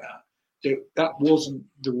wasn't like that. That wasn't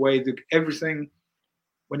the way that everything,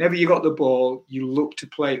 whenever you got the ball, you looked to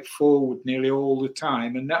play it forward nearly all the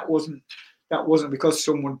time, and that wasn't because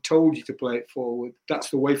someone told you to play it forward. That's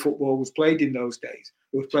the way football was played in those days.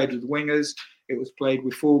 It was played with wingers. It was played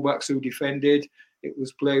with fullbacks who defended. It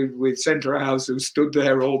was played with centre-halves who stood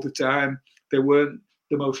there all the time. They weren't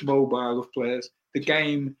the most mobile of players. The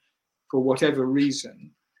game, for whatever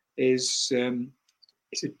reason, is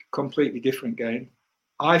it's a completely different game.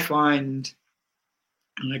 I find,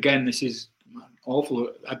 and again, this is an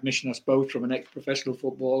awful admission, I suppose, from an ex-professional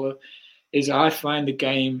footballer, is I find the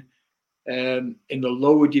game in the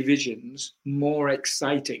lower divisions more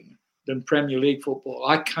exciting than Premier League football.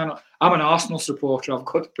 I'm an Arsenal supporter, I've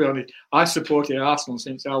got to be honest. I supported Arsenal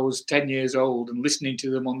since I was 10 years old, and listening to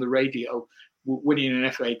them on the radio, winning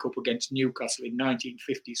an FA Cup against Newcastle in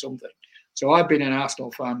 1950 something. So I've been an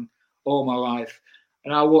Arsenal fan all my life,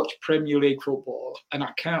 and I watch Premier League football and I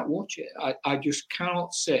can't watch it. I just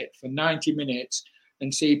cannot sit for 90 minutes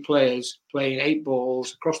and see players playing 8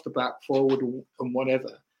 balls across the back, forward and whatever.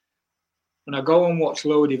 When I go and watch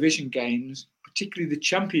lower division games, particularly the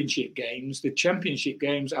championship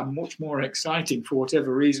games are much more exciting for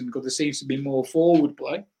whatever reason, because there seems to be more forward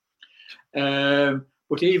play.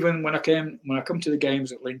 But even when I come to the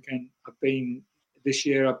games at Lincoln, I think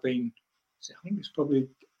it's probably,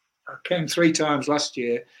 I came 3 times last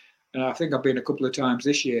year, and I think I've been a couple of times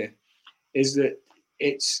this year. Is that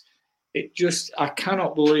I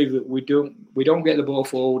cannot believe that we don't get the ball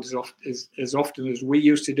forward as often as we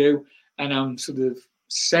used to do, and I'm sort of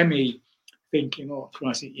semi thinking, oh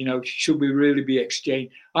Christ, should we really be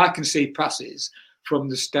exchanging? I can see passes from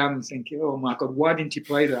the stand thinking, oh my God, why didn't he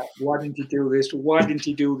play that? Why didn't he do this? Why didn't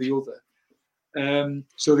he do the other?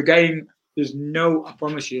 So the game, I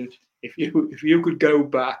promise you, if you could go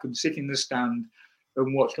back and sit in the stand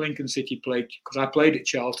and watch Lincoln City play, because I played at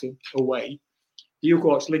Charlton away, you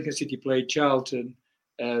watch Lincoln City play Charlton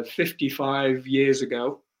 55 years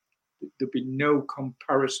ago, there'd be no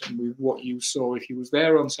comparison with what you saw. If you was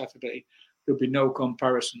there on Saturday, there'd be no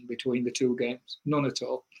comparison between the two games, none at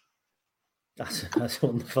all. That's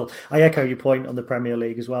wonderful. I echo your point on the Premier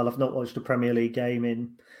League as well. I've not watched a Premier League game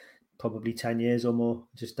in probably 10 years or more.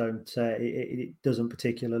 Just don't, it doesn't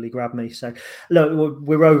particularly grab me. So look,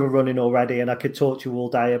 we're overrunning already, and I could talk to you all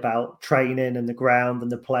day about training and the ground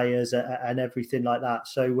and the players and everything like that.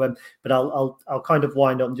 So, but I'll kind of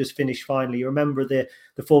wind up and just finish finally. You remember the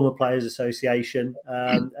Former Players Association,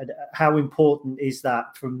 and how important is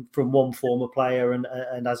that from one former player and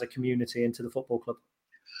as a community into the football club?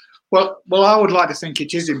 Well, I would like to think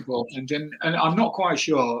it is important, and I'm not quite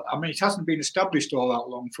sure. I mean, it hasn't been established all that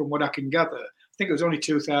long, from what I can gather. I think it was only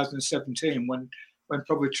 2017 when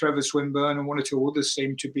probably Trevor Swinburne and one or two others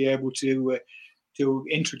seemed to be able to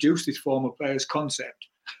introduce this former players concept.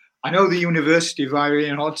 I know the University of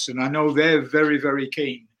Ian Hodson, I know they're very, very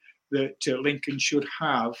keen that Lincoln should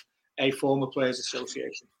have a former players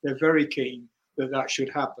association. They're very keen that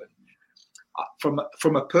should happen.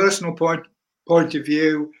 From a personal point of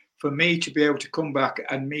view, for me to be able to come back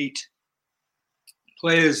and meet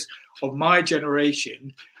players of my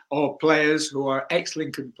generation, or players who are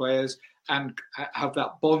ex-Lincoln players, and have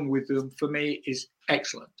that bond with them, for me is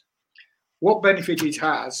excellent. What benefit it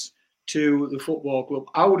has to the football club,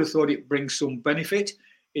 I would have thought it brings some benefit.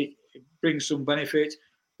 It brings some benefit.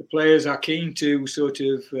 The players are keen to sort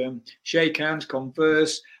of shake hands,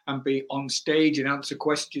 converse, and be on stage and answer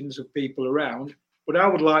questions of people around. But I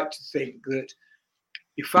would like to think that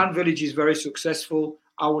if Fan Village is very successful,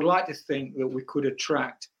 I would like to think that we could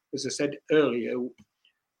attract, as I said earlier,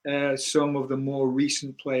 some of the more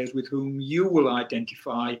recent players with whom you will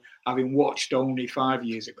identify having watched only 5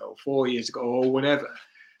 years ago, 4 years ago, or whatever.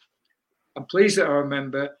 I'm pleased that I'm a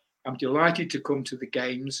member. I'm delighted to come to the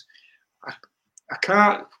games. I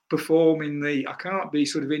can't I can't be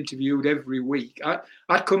sort of interviewed every week.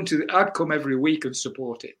 I'd come every week and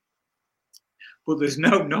support it. But there's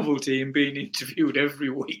no novelty in being interviewed every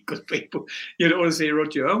week, because you don't want to see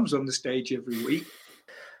Roger Holmes on the stage every week.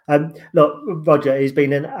 Look, Roger, it's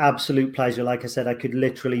been an absolute pleasure. Like I said, I could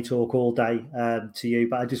literally talk all day to you,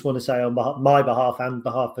 but I just want to say on my behalf and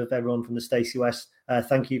behalf of everyone from the Stacey West,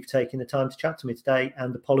 thank you for taking the time to chat to me today,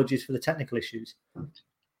 and apologies for the technical issues.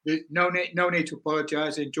 No need to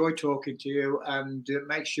apologise. Enjoy talking to you, and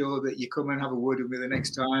make sure that you come and have a word with me the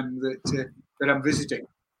next time that I'm visiting.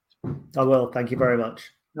 I will. Thank you very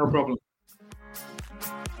much. No problem.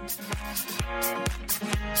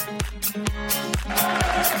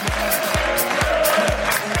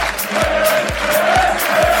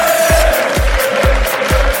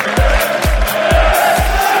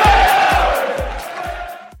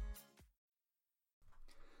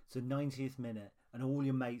 It's the 90th minute, and all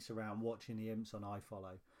your mates around watching the Imps on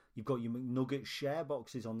iFollow. You've got your McNugget share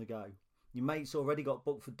boxes on the go. Your mate's already got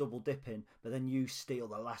booked for double dipping, but then you steal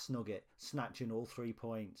the last nugget, snatching all 3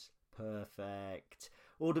 points. Perfect.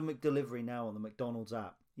 Order McDelivery now on the McDonald's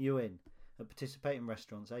app. You in? At participating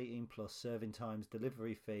restaurants, 18 plus, serving times,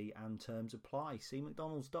 delivery fee and terms apply. See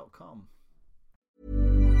mcdonalds.com.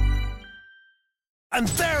 And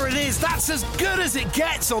there it is, that's as good as it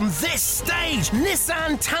gets on this stage.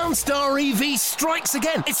 Nissan Townstar EV strikes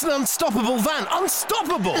again. It's an unstoppable van,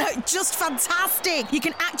 unstoppable. Just fantastic. You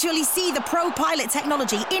can actually see the Pro Pilot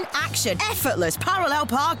technology in action. Effortless parallel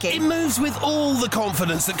parking. It moves with all the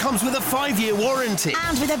confidence that comes with a 5-year warranty.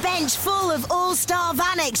 And with a bench full of all-star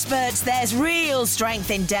van experts, there's real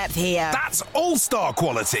strength in depth here. That's all-star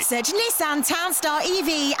quality. Search Nissan Townstar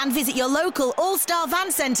EV and visit your local all-star van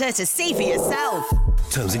centre to see for yourself.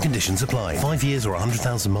 Terms and conditions apply. 5 years or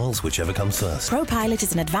 100,000 miles, whichever comes first. Pro Pilot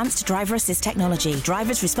is an advanced driver assist technology.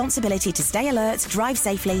 Driver's responsibility to stay alert, drive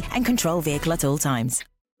safely, and control vehicle at all times.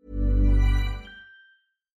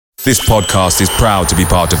 This podcast is proud to be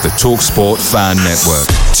part of the TalkSport Fan Network.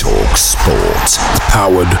 TalkSport.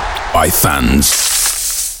 Powered by fans.